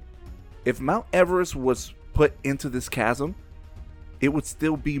 If Mount Everest was put into this chasm, it would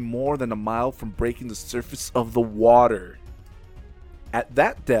still be more than a mile from breaking the surface of the water. At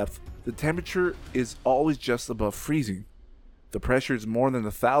that depth, the temperature is always just above freezing. The pressure is more than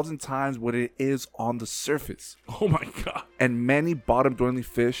 1,000 times what it is on the surface. Oh my god. And many bottom-dwelling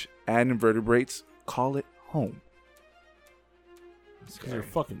fish and invertebrates call it home. You're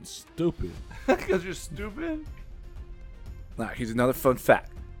fucking stupid. Because you're stupid? Now, here's another fun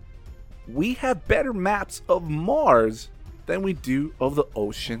fact. We have better maps of Mars than we do of the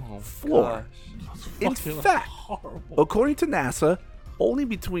ocean floor. In Fucking fact, horrible. according to NASA, only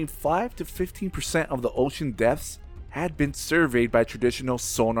between 5 to 15% of the ocean depths had been surveyed by traditional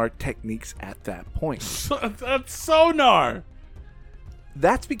sonar techniques at that point. That's sonar.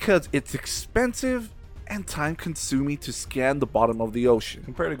 That's because it's expensive and time consuming to scan the bottom of the ocean.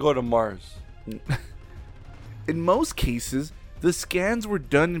 Compared to go to Mars. In most cases, the scans were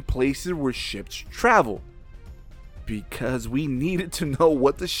done in places where ships travel, because we needed to know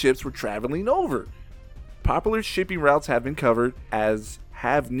what the ships were traveling over. Popular shipping routes have been covered, as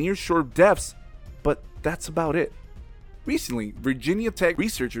have nearshore depths, but that's about it. Recently, Virginia Tech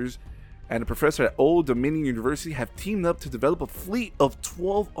researchers and a professor at Old Dominion University have teamed up to develop a fleet of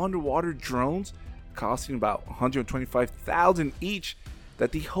 12 underwater drones costing about $125,000 each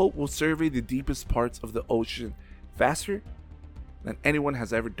that they hope will survey the deepest parts of the ocean faster than anyone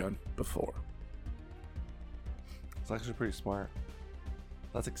has ever done before. It's actually pretty smart.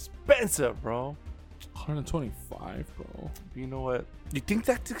 That's expensive, bro. 125, bro. You know what? You think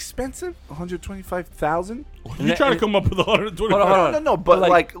that's expensive? $125,000? You trying to come up with 125? Hold on. No, but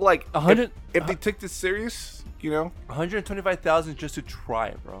like 100 if they take this serious, you know, 125,000 just to try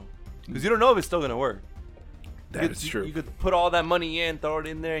it, bro. Because you don't know if it's still gonna work. that is true. You could put all that money in, throw it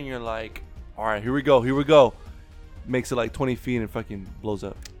in there, and you're like, all right, here we go. Makes it like 20 feet and fucking blows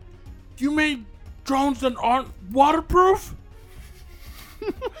up. You made drones that aren't waterproof?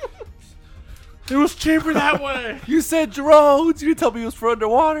 It was cheaper that way. You said drones. You didn't tell me it was for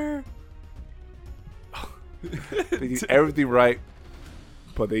underwater. They did everything right,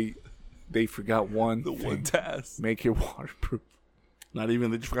 but they forgot one thing. task. Make it waterproof. Not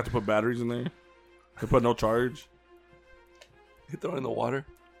even. They just forgot to put batteries in there. They put no charge. You throw it in the water.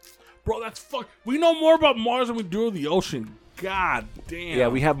 Bro, that's fuck. We know more about Mars than we do of the ocean. God damn. Yeah,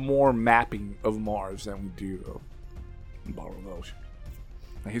 we have more mapping of Mars than we do of the bottom of the ocean.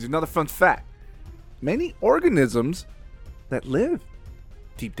 Now, here's another fun fact. Many organisms that live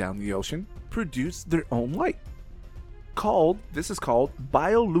deep down the ocean produce their own light. This is called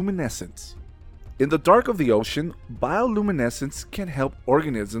bioluminescence. In the dark of the ocean, bioluminescence can help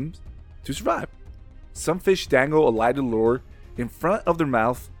organisms to survive. Some fish dangle a lighted lure in front of their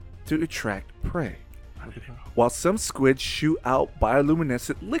mouth to attract prey, while some squids shoot out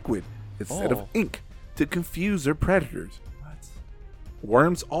bioluminescent liquid instead of ink to confuse their predators.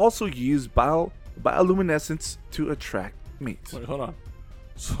 Worms also use bioluminescence to attract mates. Wait, hold on.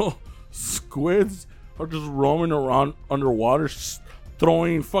 So, squids are just roaming around underwater,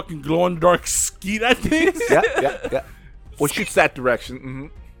 throwing fucking glow-in-the-dark skeet at things? Yeah. Well, shoots that direction. Mm-hmm.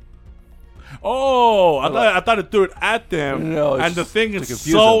 Oh, I thought it threw it at them. No, it's and the just thing to is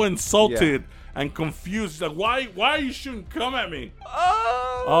confuse so them. insulted and confused. He's like, why are you shooting? Come at me.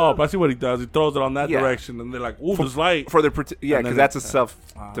 Oh, but I see what he does. He throws it on that Yeah. direction, and they're like, ooh, there's light. For their yeah, And then because that's a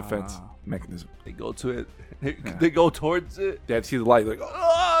self-defense mechanism. They go to it. They go towards it. They see the light, like,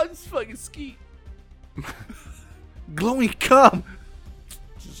 Oh, it's fucking skeet. glowing cum.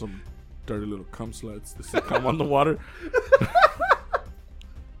 Just some dirty little cum sluts. They still come on the water.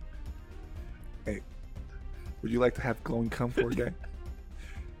 Hey, would you like to have glowing cum for a day?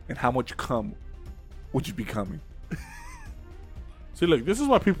 And how much cum would you be coming? See, look, this is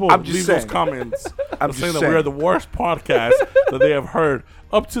why people I'm just leave saying. those comments. I'm saying just that saying. we are the worst podcast that they have heard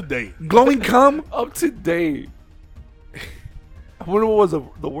up to date. Glowing cum? Up to date. I wonder what was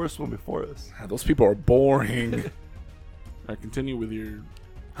the worst one before us. Those people are boring. All right, continue with your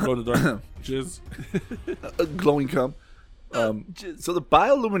glow in the dark jizz. Glowing cum. So the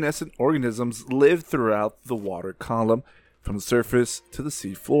bioluminescent organisms live throughout the water column, from the surface to the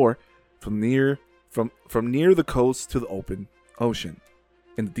sea floor, from near the coast to the open ocean.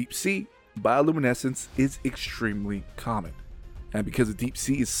 In the deep sea, bioluminescence is extremely common. And because the deep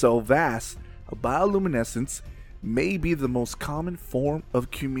sea is so vast, bioluminescence may be the most common form of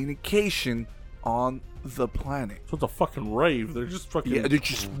communication on the planet. So it's a fucking rave. They're just fucking. Yeah, they're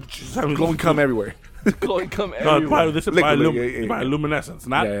just glowing cum everywhere. Glowing cum No, everywhere. this is Liquid, yeah. bioluminescence,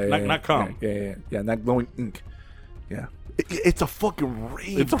 not cum. Yeah, not glowing ink. Yeah. It's a fucking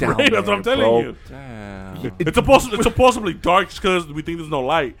rave. It's a down rave. there, That's what I'm telling bro. you. Damn. It's supposedly dark just because we think there's no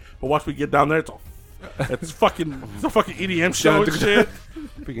light. But once we get down there, it's a fucking EDM show and shit.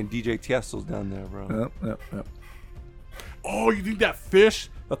 Freaking DJ Tiesto's down there, bro. Yep. Oh, you think that fish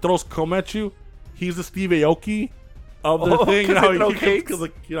that throws cum at you, he's the Steve Aoki of the thing? You 'cause know, they throw he cakes?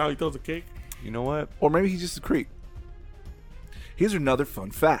 how he throws a cake? You know what? Or maybe he's just a creep. Here's another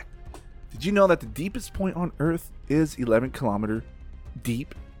fun fact. Did you know that the deepest point on Earth is 11 kilometers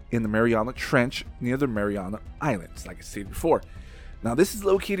deep in the Mariana Trench near the Mariana Islands, like I stated before? Now, this is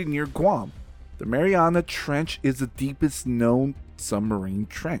located near Guam. The Mariana Trench is the deepest known submarine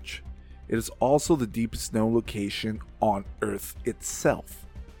trench. It is also the deepest known location on Earth itself.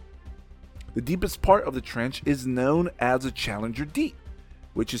 The deepest part of the trench is known as the Challenger Deep,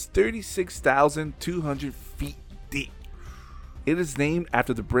 which is 36,200 feet deep. It is named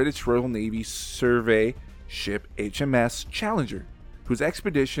after the British Royal Navy survey ship HMS Challenger, whose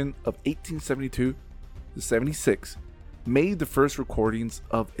expedition of 1872 to 76 made the first recordings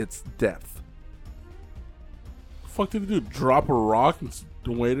of its depth. The fuck did he do? Drop a rock and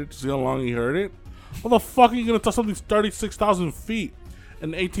waited to see how long he heard it? How the fuck are you gonna touch something 36,000 feet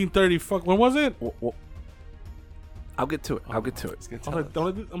in 1830? Fuck, when was it? I'll get to it. I'll get to it. It's gonna I tell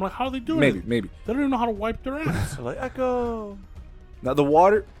was us. like, I'm like, how are they doing it? Maybe. They don't even know how to wipe their ass. Like Echo. Now the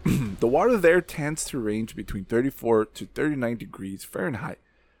water, the water there tends to range between 34 to 39 degrees Fahrenheit.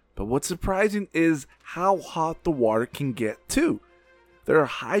 But what's surprising is how hot the water can get too. There are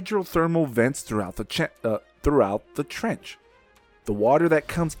hydrothermal vents throughout the trench. The water that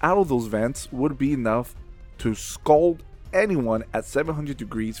comes out of those vents would be enough to scald anyone at 700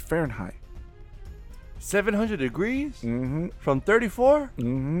 degrees Fahrenheit. 700 degrees? Mm-hmm. From 34?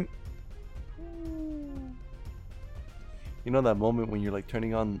 Mm-hmm. You know that moment when you're like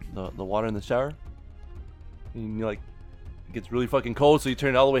turning on the water in the shower? And you're like, it gets really fucking cold, so you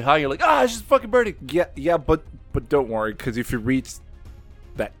turn it all the way high, and you're like, it's just fucking burning. Yeah, but don't worry, because if you reach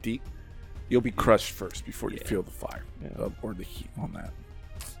that deep, you'll be crushed first before you feel the fire or the heat on that.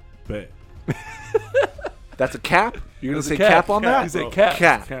 Bet. That's a cap? You're going to say That's a cap on that? He said cap.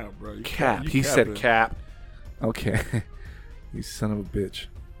 Cap. Cap, bro. You Cap. you He said capping. cap. Okay. You son of a bitch.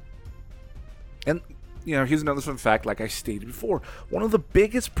 And, here's another fun fact, like I stated before. One of the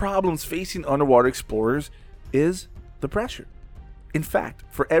biggest problems facing underwater explorers is the pressure. In fact,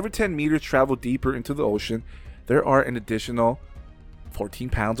 for every 10 meters traveled deeper into the ocean, there are an additional 14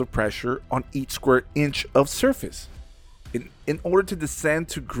 pounds of pressure on each square inch of surface. In order to descend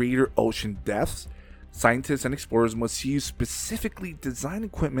to greater ocean depths, scientists and explorers must use specifically designed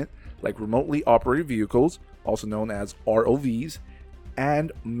equipment like remotely operated vehicles, also known as ROVs,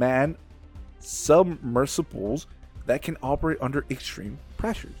 and manned submersibles that can operate under extreme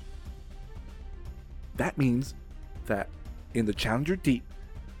pressures. That means that in the Challenger Deep,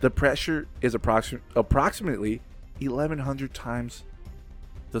 the pressure is approximately 1,100 times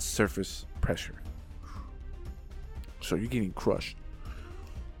the surface pressure. So you're getting crushed.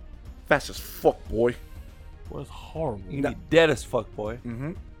 Fast as fuck, boy. Boy, it's horrible. You be dead as fuck, boy.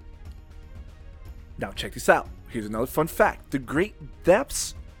 Mm-hmm. Now check this out. Here's another fun fact. The great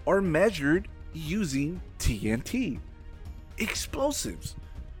depths are measured using TNT. Explosives.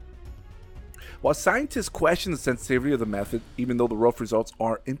 While scientists question the sensitivity of the method, even though the rough results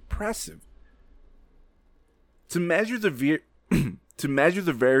are impressive, to measure the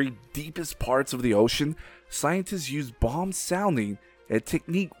very deepest parts of the ocean, scientists use bomb sounding, a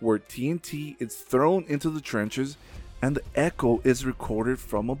technique where TNT is thrown into the trenches and the echo is recorded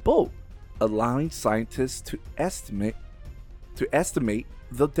from a boat, allowing scientists to estimate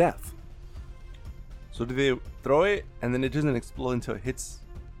the depth. So do they throw it and then it doesn't explode until it hits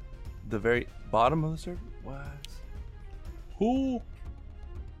the very bottom of the surface? What? Who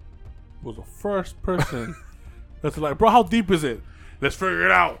was the first person that's like, bro, how deep is it? Let's figure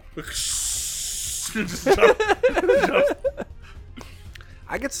it out. Just jump.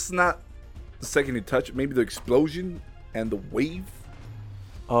 I guess it's not the second you touch it, maybe the explosion and the wave.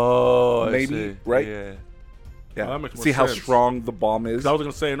 Oh, Maybe, see. right? Yeah. Yeah. Well, that makes more See how sense. strong the bomb is. 'Cause I was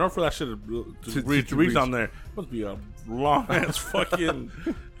gonna say, in order for that shit to reach down there, must be a long ass fucking.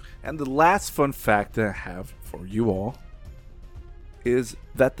 And the last fun fact that I have for you all is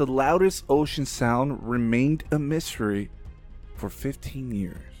that the loudest ocean sound remained a mystery for 15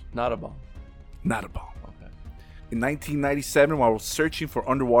 years. Not a bomb. Not a bomb. Okay. In 1997, while searching for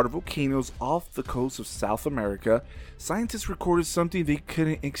underwater volcanoes off the coast of South America, scientists recorded something they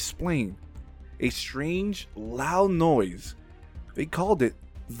couldn't explain. A strange, loud noise. They called it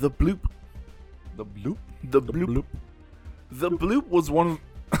the bloop. The bloop? The bloop. The bloop was one of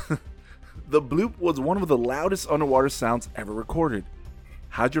the bloop was one of the loudest underwater sounds ever recorded.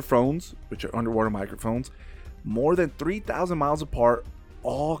 Hydrophones, which are underwater microphones, more than 3,000 miles apart,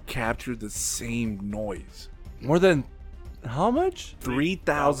 all captured the same noise. More than how much?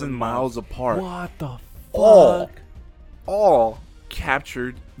 3,000 miles apart. What the fuck? All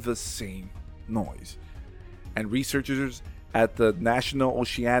captured the same noise. And researchers at the National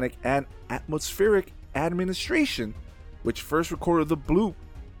Oceanic and Atmospheric Administration, which first recorded the bloop,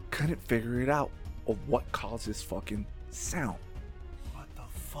 couldn't figure it out of what caused this fucking sound. What the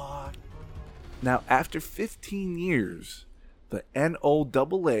fuck? Now, after 15 years, the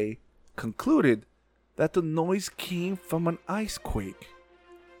NOAA concluded that the noise came from an ice quake,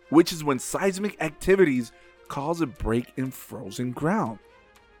 which is when seismic activities cause a break in frozen ground.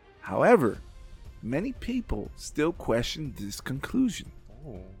 However, many people still question this conclusion,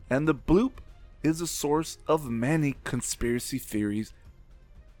 and the bloop is a source of many conspiracy theories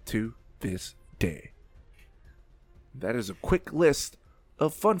to this day. That is a quick list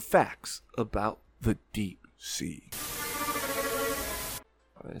of fun facts about the deep sea.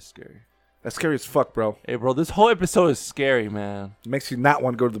 Oh, that's scary. That's scary as fuck, bro. Hey, bro, this whole episode is scary, man. It makes you not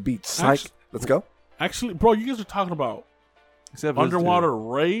want to go to the beach. Psych. Let's go. Actually, bro, you guys are talking about Except underwater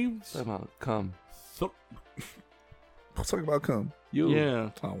raves. Come on, come. So, was talking about cum. You. Yeah.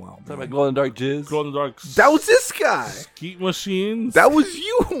 Oh wow. Talking about glow in the dark jizz. Glow in the dark. That was this guy. Skeet machines. That was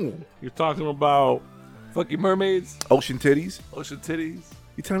you. You're talking about, Fucking mermaids. Ocean titties. Ocean titties.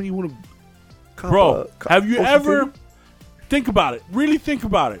 You telling me you want to? bro. Have you ever think about it? Really think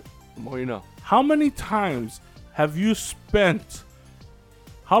about it. The more you know. How many times have you spent?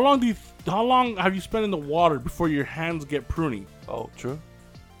 How long have you spent in the water before your hands get pruny? Oh, true.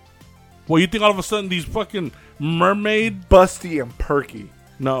 Well, you think all of a sudden these fucking mermaid? Busty and perky?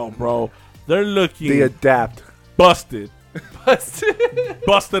 No, bro. They're looking They adapt. busted, Busted.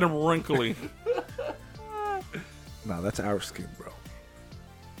 busted and wrinkly. No, that's our skin, bro.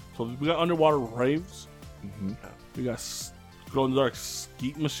 So we got underwater raves. Mm-hmm. We got glow in the dark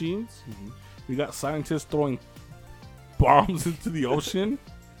skeet machines. Mm-hmm. We got scientists throwing bombs into the ocean.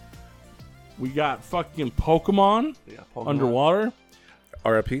 We got fucking Pokemon Yeah, Pokemon. underwater.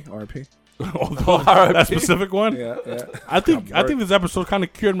 RIP. That specific one. Yeah. I think this episode kind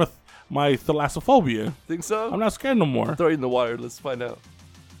of cured my thalassophobia. Think so? I'm not scared no more. Throw it in the water. Let's find out.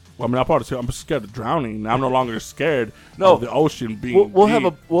 Well, I mean, I'm scared of drowning. I'm no longer scared No. of the ocean being. We'll deep.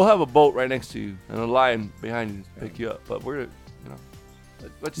 have a boat right next to you and a line behind you to pick you up. But we're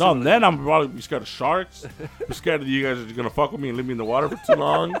let's No, see what then I'm probably be scared of sharks. Be scared that you guys are gonna fuck with me and leave me in the water for too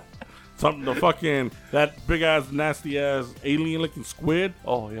long. Something to fucking that big ass nasty ass alien looking squid.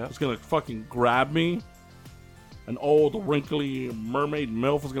 Oh yeah. It's gonna fucking grab me. An old wrinkly mermaid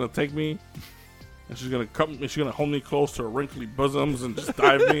MILF is gonna take me. And she's gonna hold me close to her wrinkly bosoms and just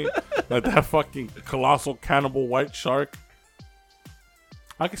dive me like that fucking colossal cannibal white shark.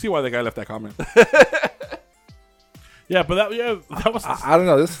 I can see why that guy left that comment. Yeah, but that was. I don't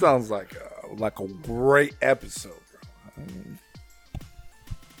know. This sounds like a great episode, bro.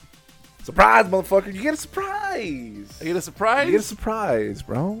 Surprise, motherfucker! You get a surprise. I get a surprise. You get a surprise,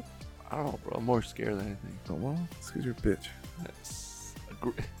 bro. I don't know, bro. I'm more scared than anything. Oh, well, it's because you're a bitch. That's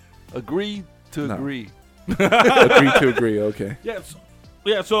agree to No. agree. Agree to agree. Okay.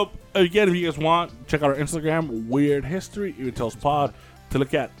 So again, if you guys want, check out our Instagram, Weird History, Even Tells Pod, to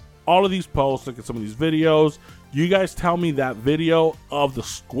look at all of these posts, look at some of these videos. You guys tell me that video of the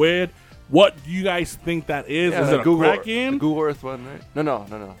squid. What do you guys think that is? Yeah, Is the it a Google, kraken? the Google Earth one, right?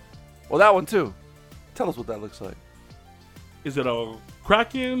 No. Well, that one too. Tell us what that looks like. Is it a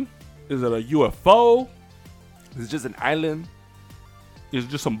kraken? Is it a UFO? Is it just an island? Is it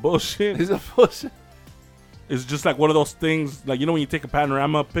just some bullshit? Is it bullshit? Is it just like one of those things, like, you know when you take a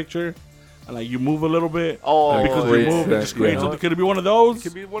panorama picture and like you move a little bit? Oh, And because yeah, you move, yeah, it just creates yeah. something. Could it be one of those? It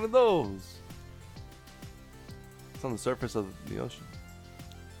could be one of those. It's on the surface of the ocean.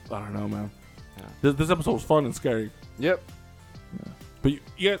 I don't know, man. Yeah. This episode was fun and scary. Yep. But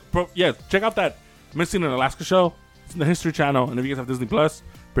check out that Missing in Alaska show. It's in the History Channel, and if you guys have Disney Plus,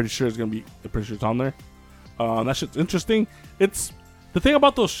 pretty sure it's on there. That shit's interesting. It's the thing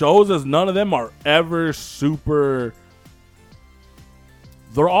about those shows is none of them are ever super.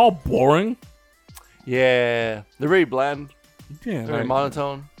 They're all boring. Yeah. They're very bland. Yeah, Very like,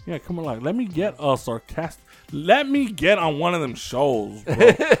 monotone. yeah. Come on, like let me get a sarcastic. Let me get on one of them shows, bro.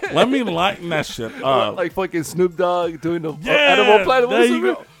 Let me lighten that shit up. Like fucking Snoop Dogg doing the Yeah, Animal Planet. What there was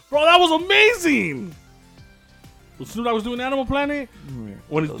you it? go. Bro, that was amazing. When Snoop Dogg was doing Animal Planet,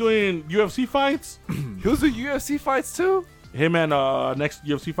 when he's doing UFC fights, He was doing UFC fights too? him and next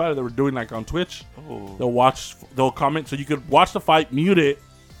UFC fighter they were doing like on Twitch. Oh. They'll comment, so you could watch the fight, mute it,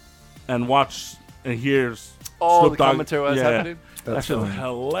 and watch and hear Oh, Snoop the Dogg. commentary was happening? That shit's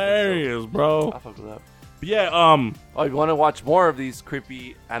hilarious, bro. I fuck with that. But yeah, Oh, if you want to watch more of these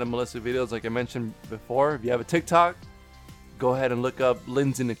creepy animalistic videos like I mentioned before, if you have a TikTok, go ahead and look up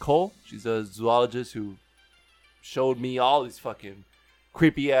Lindsay Nicole. She's a zoologist who showed me all these fucking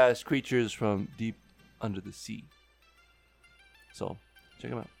creepy ass creatures from deep under the sea. So,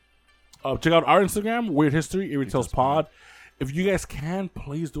 check them out. check out our Instagram, Weird History, Eerie Tales Pod. If you guys can,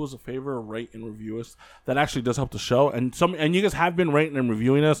 please do us a favor, rate and review us. That actually does help the show. And you guys have been rating and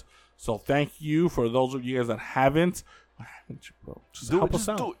reviewing us. So thank you for those of you guys that haven't. Bro, just help us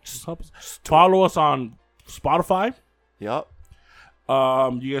out. Just help us. Follow us on Spotify. Yup.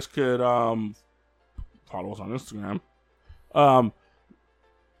 You guys could follow us on Instagram.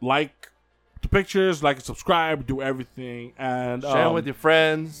 Like the pictures, like and subscribe, do everything, and Share it with your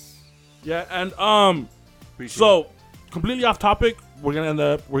friends. yeah. And Appreciate so completely off topic. I'm gonna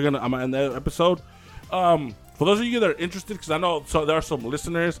end the episode. For those of you that are interested, because I know there are some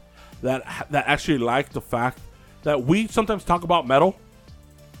listeners that actually like the fact that we sometimes talk about metal.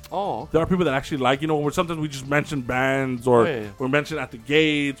 Oh, There are people that actually like, where sometimes we just mention bands or Yeah. we're mentioned At the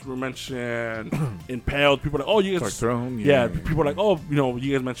Gates, we're mentioned Impaled. People are like, oh, you Dark guys. Throne. Yeah, people are like, oh,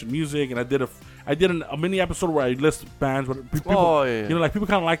 you guys mentioned music, and I did a mini episode where I list bands. People, Oh, yeah. like people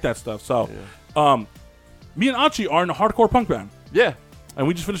kind of like that stuff. So, me and Achi are in a hardcore punk band, yeah. and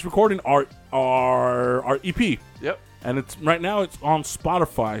we just finished recording our EP. Yep. And right now it's on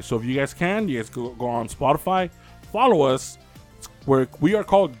Spotify. So if you guys go on Spotify, follow us. We are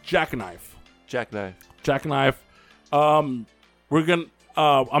called Jackknife. Jackknife. Jackknife. We're gonna.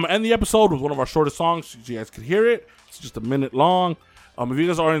 I'm gonna end the episode with one of our shortest songs, so you guys can hear it. It's just a minute long. If you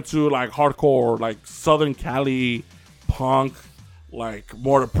guys are into like hardcore, like Southern Cali punk, like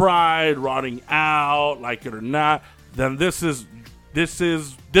Mortar Pride, Rotting Out, Like It or Not, then this is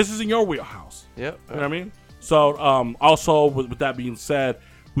in your wheelhouse. Yep. You know what I mean? So, also with that being said,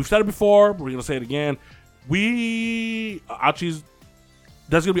 we've said it before, but we're gonna say it again. That's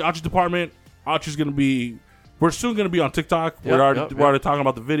gonna be Achi's department. We're soon gonna be on TikTok. Yep, We're already talking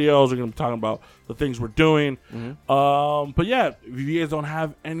about the videos. We're gonna be talking about the things we're doing. Mm-hmm. But yeah, if you guys don't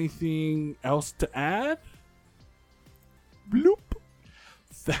have anything else to add, bloop.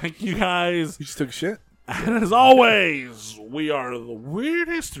 Thank you guys. You just took a shit. And as always, we are the Weird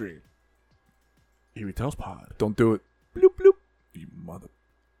History Eerie Tales Pod. Don't do it. Bloop bloop. You mother.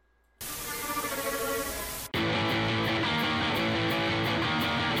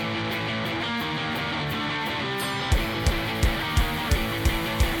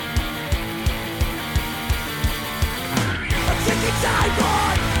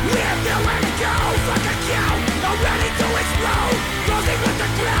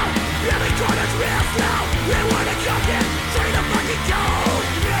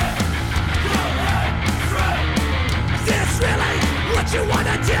 You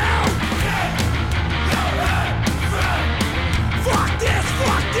wanna do? Fuck this,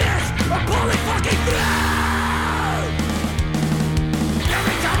 I'm pulling fucking through.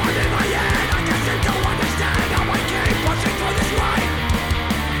 Every time I'm in my head, I guess you don't understand how I keep pushing through this life.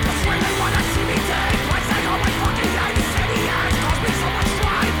 I swear they wanna see me dead, I say all my fucking head, this city has caused me so much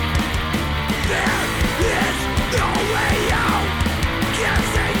strife. There is no way out, can't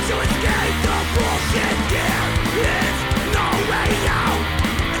seem to escape the bullshit. There is no way out,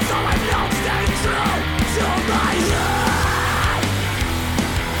 and so I don't stay true to my life.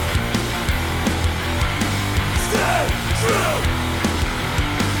 Stay true.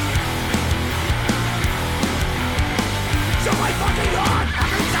 So I fucking on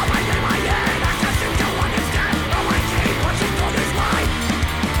every time I'm in my head. I guess you don't understand how I keep pushing through this life.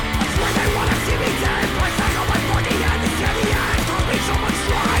 I swear they wanna see me dead, I say on my fucking head, this city has caused me so much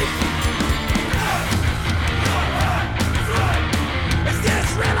strife. Is this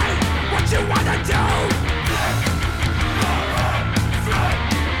really what you wanna do?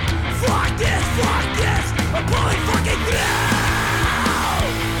 Fuck this, I'm pulling fucking through.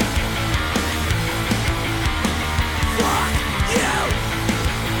 Fuck you.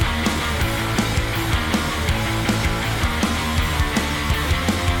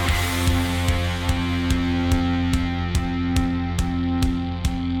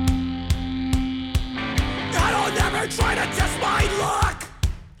 I don't ever try to test my luck.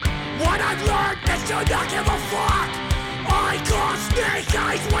 What I've learned is to not give a fuck. I call snake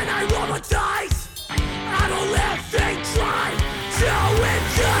eyes when I roll the dice. I don't let things try to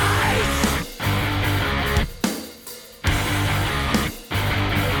entice.